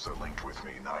Lastimosa linked with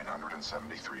me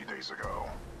 973 days ago.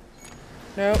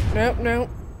 Nope.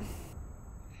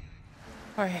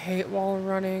 I hate wall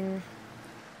running.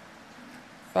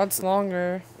 That's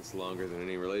longer. It's longer than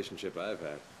any relationship I've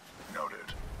had. Noted.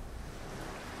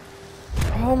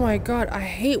 Oh my god, I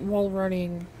hate wall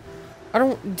running. I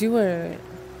don't do it.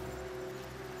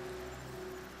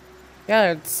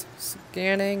 Yeah, it's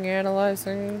scanning,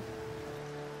 analyzing.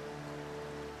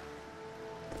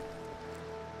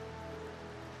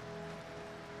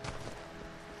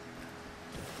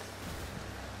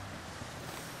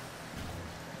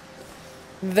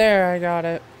 There, I got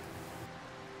it.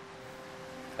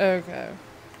 Okay.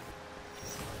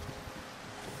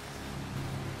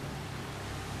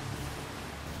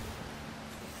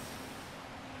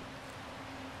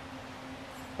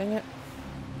 Dang it.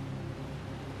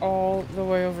 All the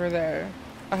way over there.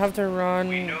 I have to run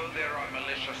We know there are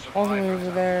militia all the way survivors over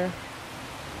out there.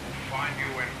 We'll find you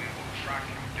and we will track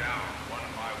you down one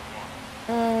by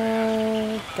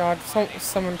one. God,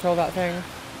 someone kill that thing.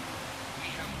 We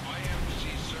have IMC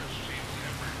search teams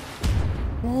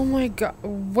everywhere. Oh my god,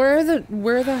 where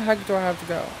the heck do I have to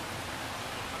go? No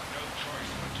choice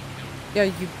but to kill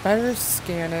you. Yeah, you better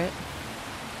scan it.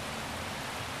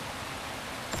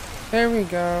 There we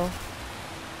go.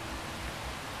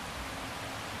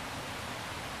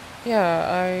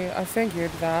 Yeah, I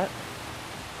figured that.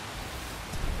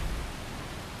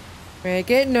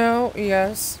 Make it no,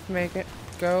 yes, make it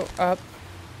go up.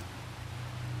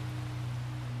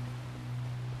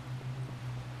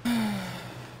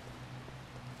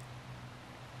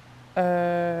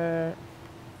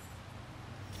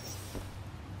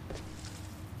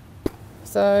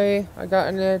 Sorry, I got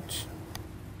an itch.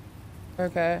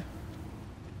 Okay.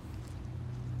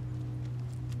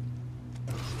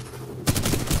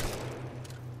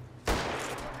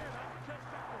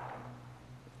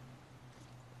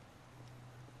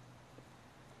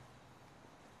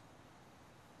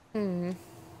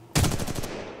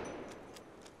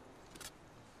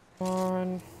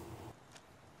 On.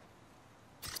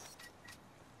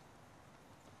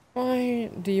 Why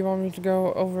do you want me to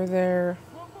go over there?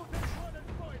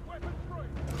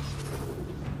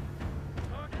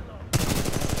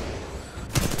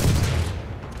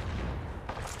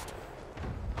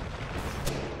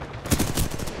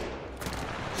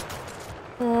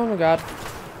 Oh my god.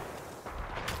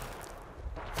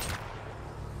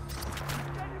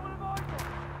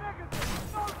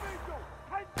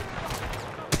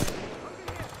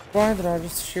 Why did I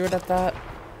just shoot at that?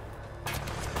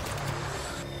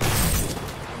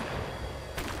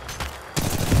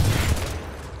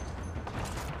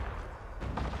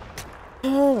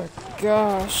 Oh my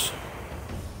gosh.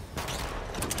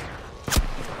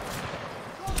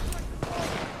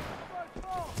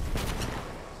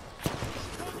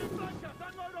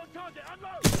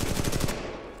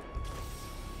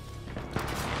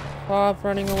 Stop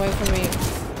running away from me.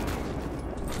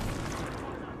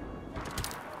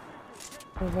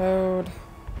 Reload.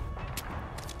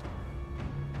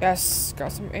 Yes,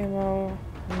 got some ammo.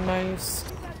 Nice.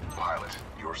 Pilot,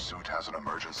 your suit has an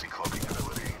emergency cloaking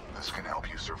ability. This can help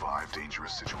you survive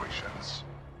dangerous situations.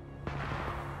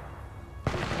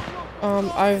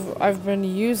 I've been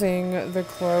using the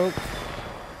cloak.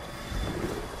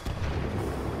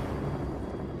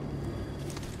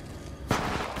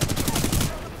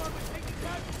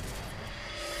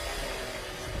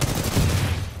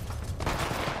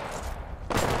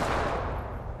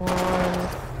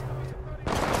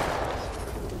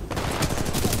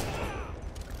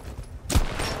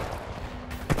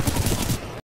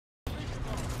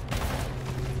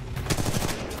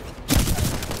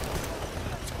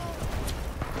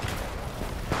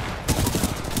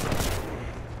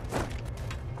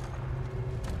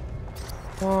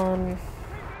 One.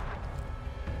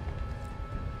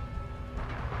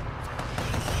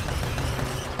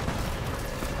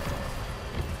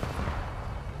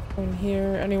 In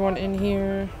here, anyone in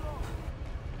here?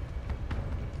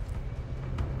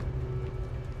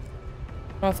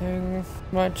 Nothing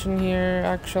much in here,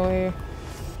 actually.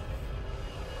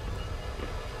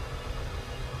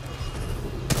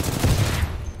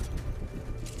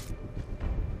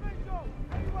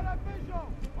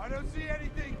 I don't see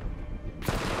anything.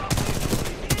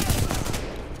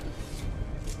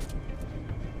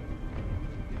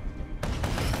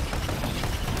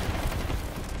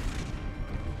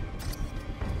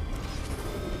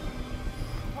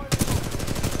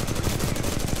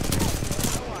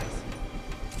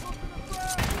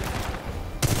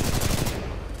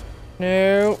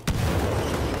 No.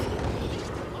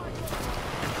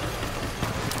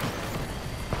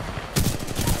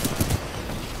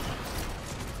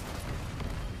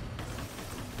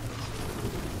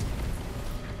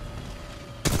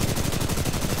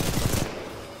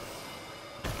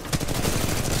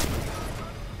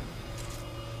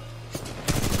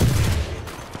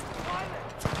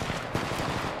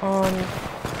 On.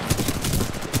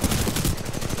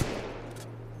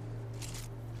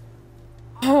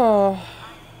 Oh.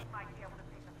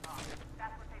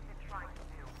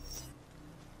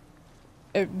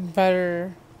 It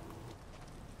better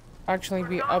actually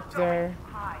be up there.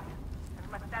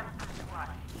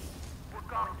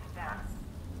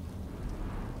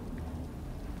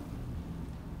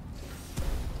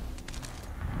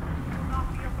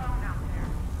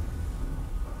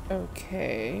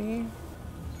 Okay.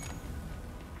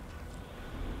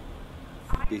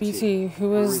 BT,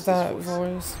 who is that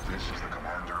voice? This is the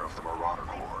commander of the Marauder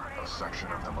Corps, a section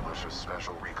of the Militia's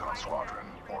Special Recon Squadron,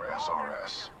 or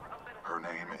SRS. Her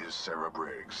name is Sarah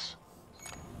Briggs.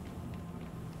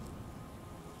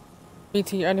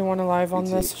 BT, anyone alive on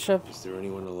this ship? Is there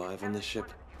anyone alive on this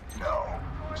ship? No.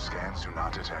 Scans do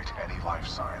not detect any life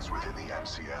signs within the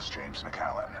MCS James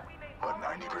McAllen, but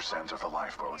 90% of the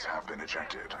lifeboats have been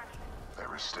ejected.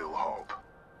 There is still hope.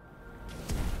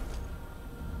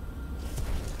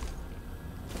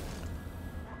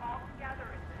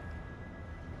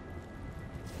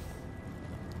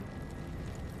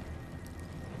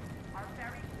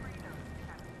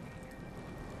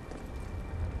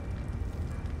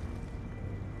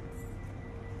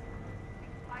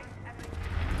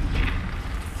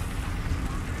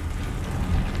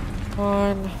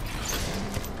 On.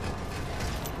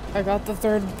 I got the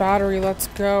third battery, let's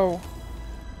go.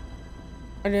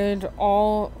 I did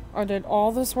all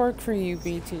this work for you,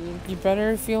 BT. You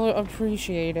better feel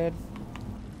appreciated.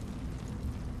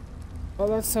 Oh,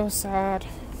 that's so sad.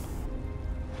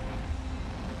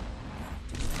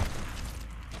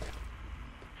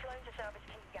 Flown to salvage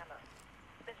King Gamma.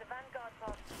 There's a Vanguard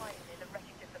class Titan in the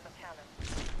wreckage of the McAllen.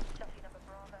 Lucky number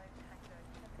Bravo, Tango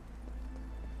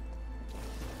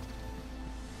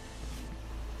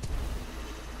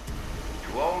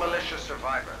 7. To all militia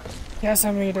survivors, yes,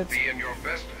 I made it would it. be in your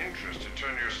best interest to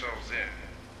turn yourselves in.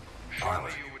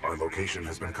 Pilot, our location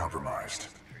has been compromised. To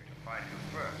find you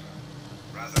first,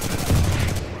 rather than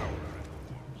prowler in the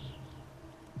woods.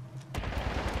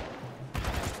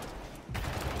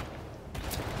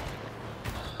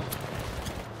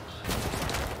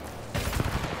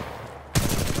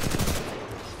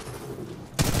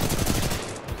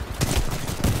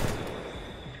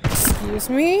 Excuse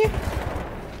me?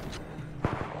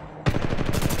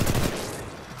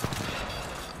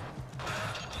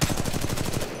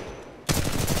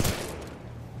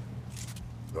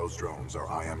 Those drones are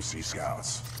IMC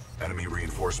scouts. Enemy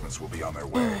reinforcements will be on their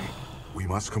way. We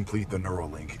must complete the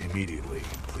Neuralink immediately.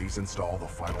 Please install the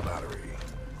final battery.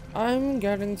 I'm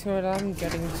getting to it, I'm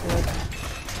getting to it.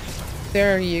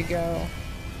 There you go.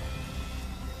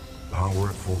 Power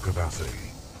at full capacity.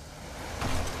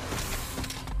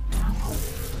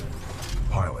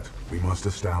 Pilot, we must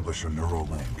establish a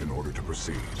Neuralink in order to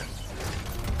proceed.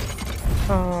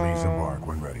 Please embark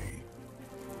when ready.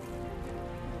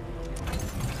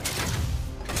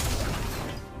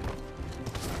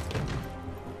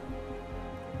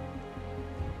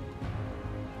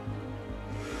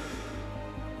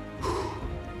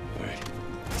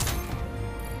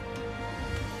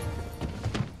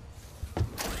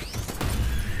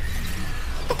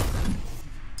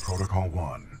 Protocol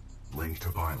 1. Link to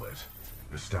pilot.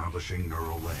 Establishing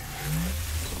neural link.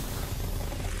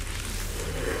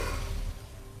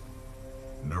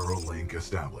 Neural link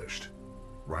established.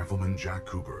 Rifleman Jack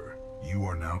Cooper, you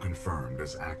are now confirmed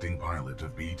as acting pilot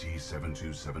of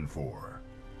BT-7274.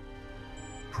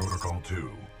 Protocol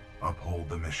 2. Uphold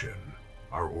the mission.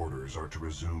 Our orders are to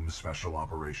resume Special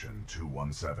Operation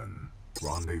 217.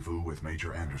 Rendezvous with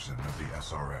Major Anderson of the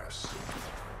SRS.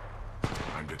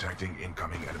 I'm detecting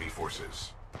incoming enemy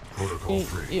forces. Protocol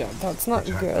 3. Yeah, that's not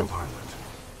Protect good. the pilot.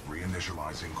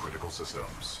 Reinitializing critical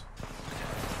systems.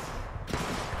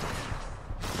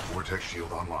 Vortex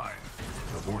shield online.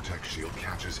 The vortex shield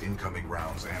catches incoming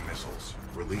rounds and missiles.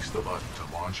 Release the button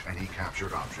to launch any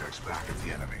captured objects back at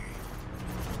the enemy.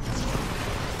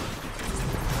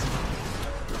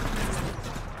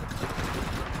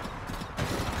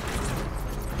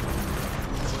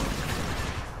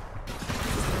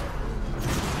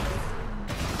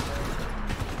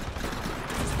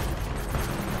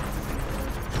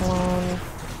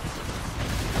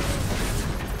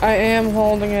 I am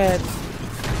holding it.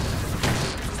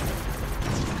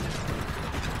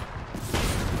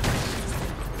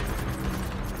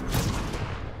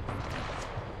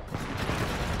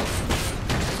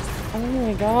 Oh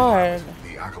my god.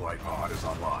 The Acolyte pod is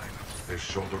online. This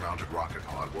shoulder-mounted rocket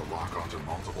pod will lock onto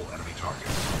multiple enemy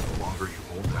targets. The longer you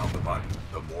hold down the button,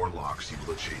 the more locks you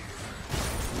will achieve.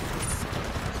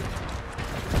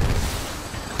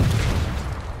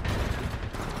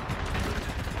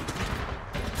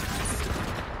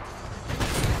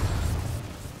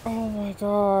 Oh my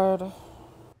god.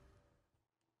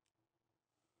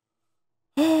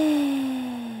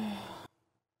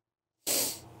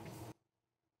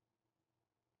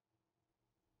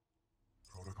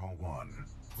 Protocol 1.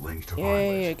 Link to Yay,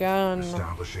 pilot. again.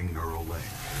 Establishing neural link.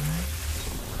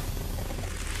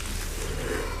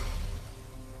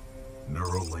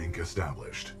 Neural link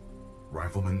established.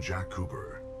 Rifleman Jack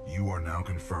Cooper, you are now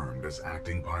confirmed as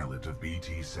acting pilot of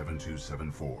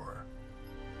BT-7274.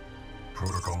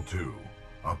 Protocol 2.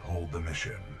 Uphold the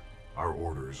mission. Our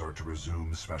orders are to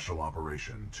resume Special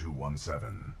Operation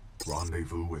 217.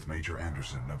 Rendezvous with Major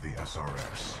Anderson of the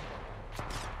SRS.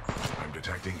 I'm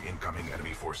detecting incoming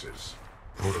enemy forces.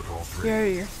 Protocol 3.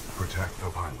 Yay. Protect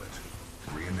the pilot.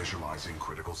 Reinitializing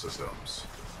critical systems.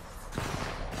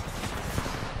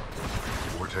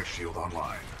 Vortex shield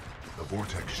online. The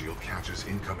vortex shield catches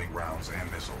incoming rounds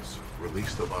and missiles.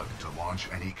 Release the button to launch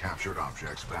any captured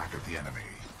objects back at the enemy.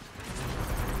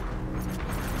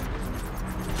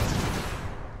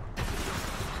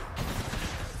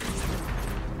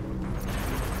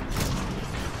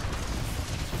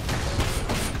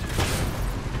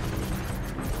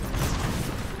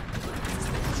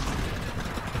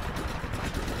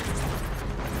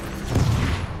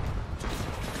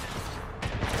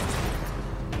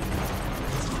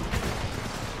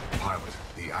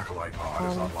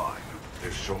 is online.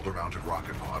 This shoulder-mounted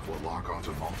rocket pod will lock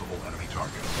onto multiple enemy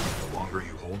targets. The longer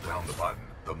you hold down the button,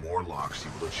 the more locks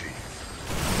you will achieve.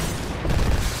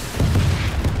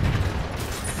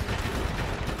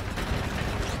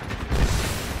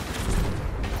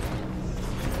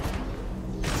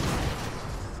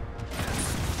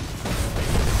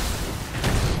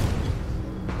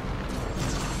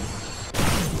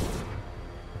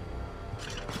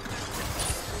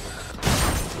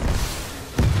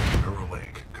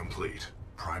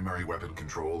 Primary weapon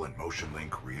control and motion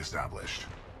link re-established.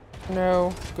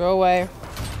 No, go away.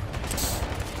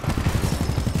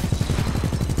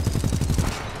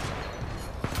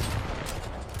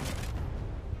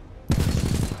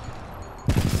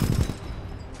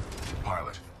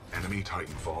 Pilot, enemy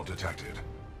Titanfall detected.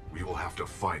 We will have to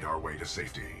fight our way to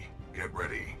safety. Get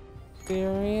ready.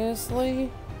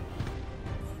 Seriously?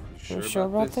 You sure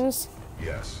about this?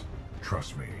 Yes,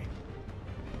 trust me.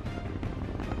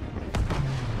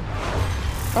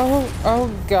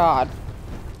 Oh god.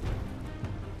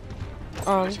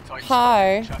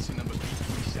 Hi. Chassis number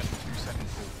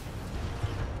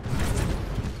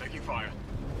B37274. Taking fire.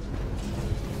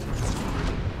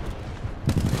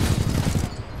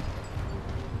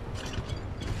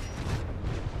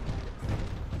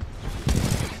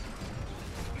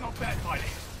 Not bad, pilot.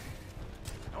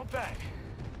 Not bad.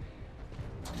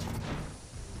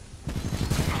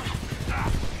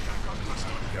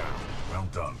 Yeah, well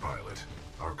done, pilot.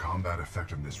 Our combat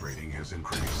effectiveness rating has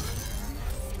increased.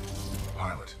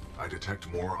 Pilot, I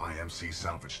detect more IMC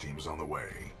salvage teams on the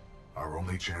way. Our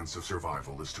only chance of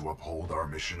survival is to uphold our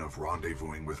mission of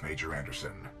rendezvousing with Major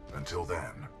Anderson. Until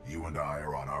then, you and I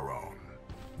are on our own.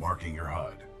 Marking your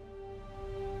HUD.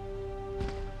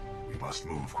 We must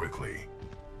move quickly.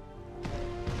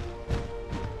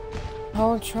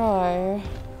 I'll try.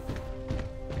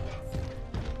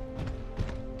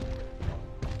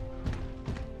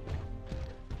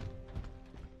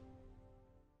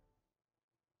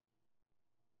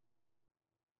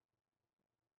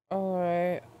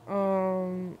 Alright,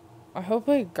 I hope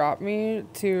it got me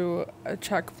to a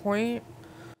checkpoint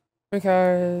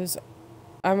because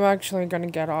I'm actually gonna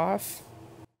get off.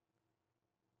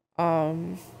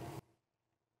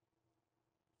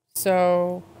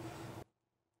 So,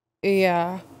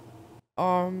 yeah,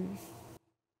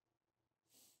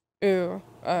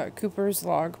 Cooper's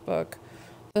logbook.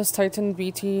 This Titan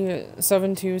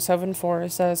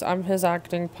BT-7274 says I'm his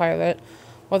acting pilot.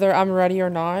 Whether I'm ready or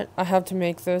not, I have to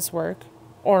make this work,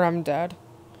 or I'm dead.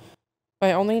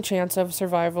 My only chance of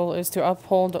survival is to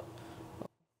uphold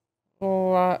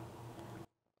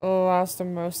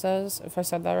Lastimosa's, if I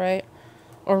said that right,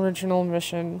 original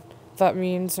mission. That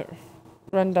means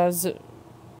Rendezvous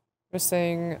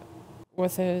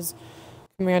with his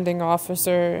commanding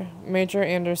officer, Major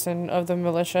Anderson of the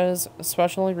Militia's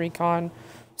Special Recon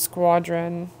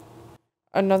Squadron.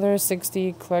 Another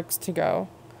 60 clicks to go.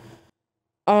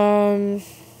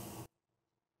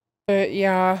 But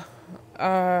yeah,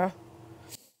 I'm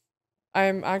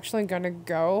actually gonna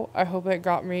go. I hope it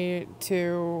got me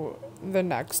to the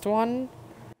next one.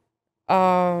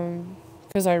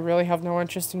 Because I really have no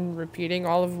interest in repeating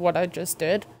all of what I just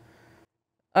did.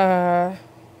 But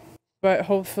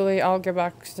hopefully I'll get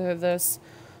back to this,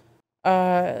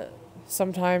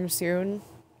 sometime soon.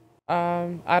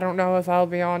 I don't know if I'll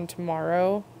be on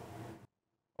tomorrow,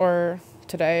 or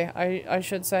today, I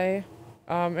should say,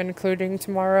 including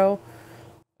tomorrow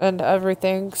and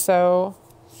everything, so,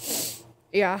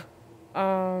 yeah,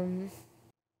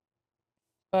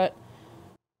 but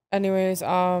anyways,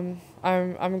 I'm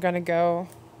gonna go,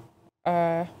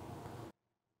 hold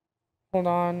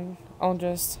on, I'll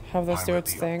just have this do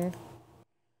its thing,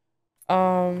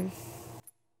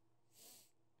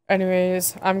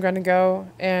 anyways, I'm gonna go,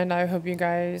 and I hope you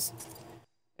guys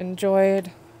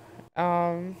enjoyed,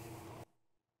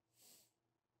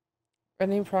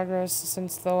 any progress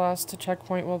since the last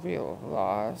checkpoint will be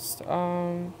lost,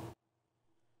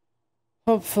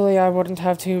 hopefully I wouldn't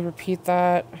have to repeat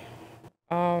that,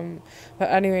 but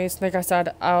anyways, like I said,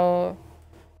 I'm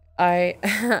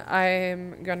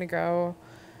gonna go,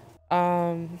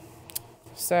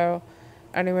 so,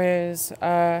 anyways,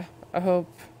 I hope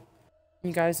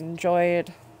you guys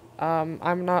enjoyed,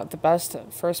 I'm not the best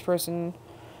first-person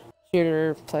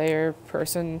shooter player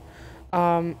person,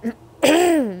 but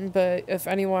if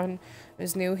anyone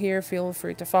is new here, feel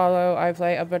free to follow. I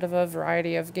play a bit of a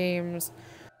variety of games.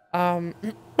 Some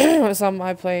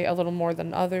I play a little more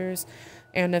than others.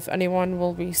 And if anyone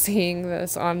will be seeing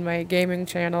this on my gaming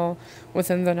channel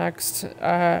within the next,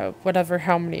 whatever,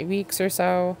 how many weeks or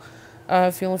so,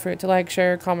 feel free to like,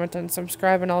 share, comment, and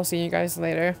subscribe, and I'll see you guys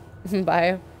later.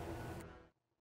 Bye.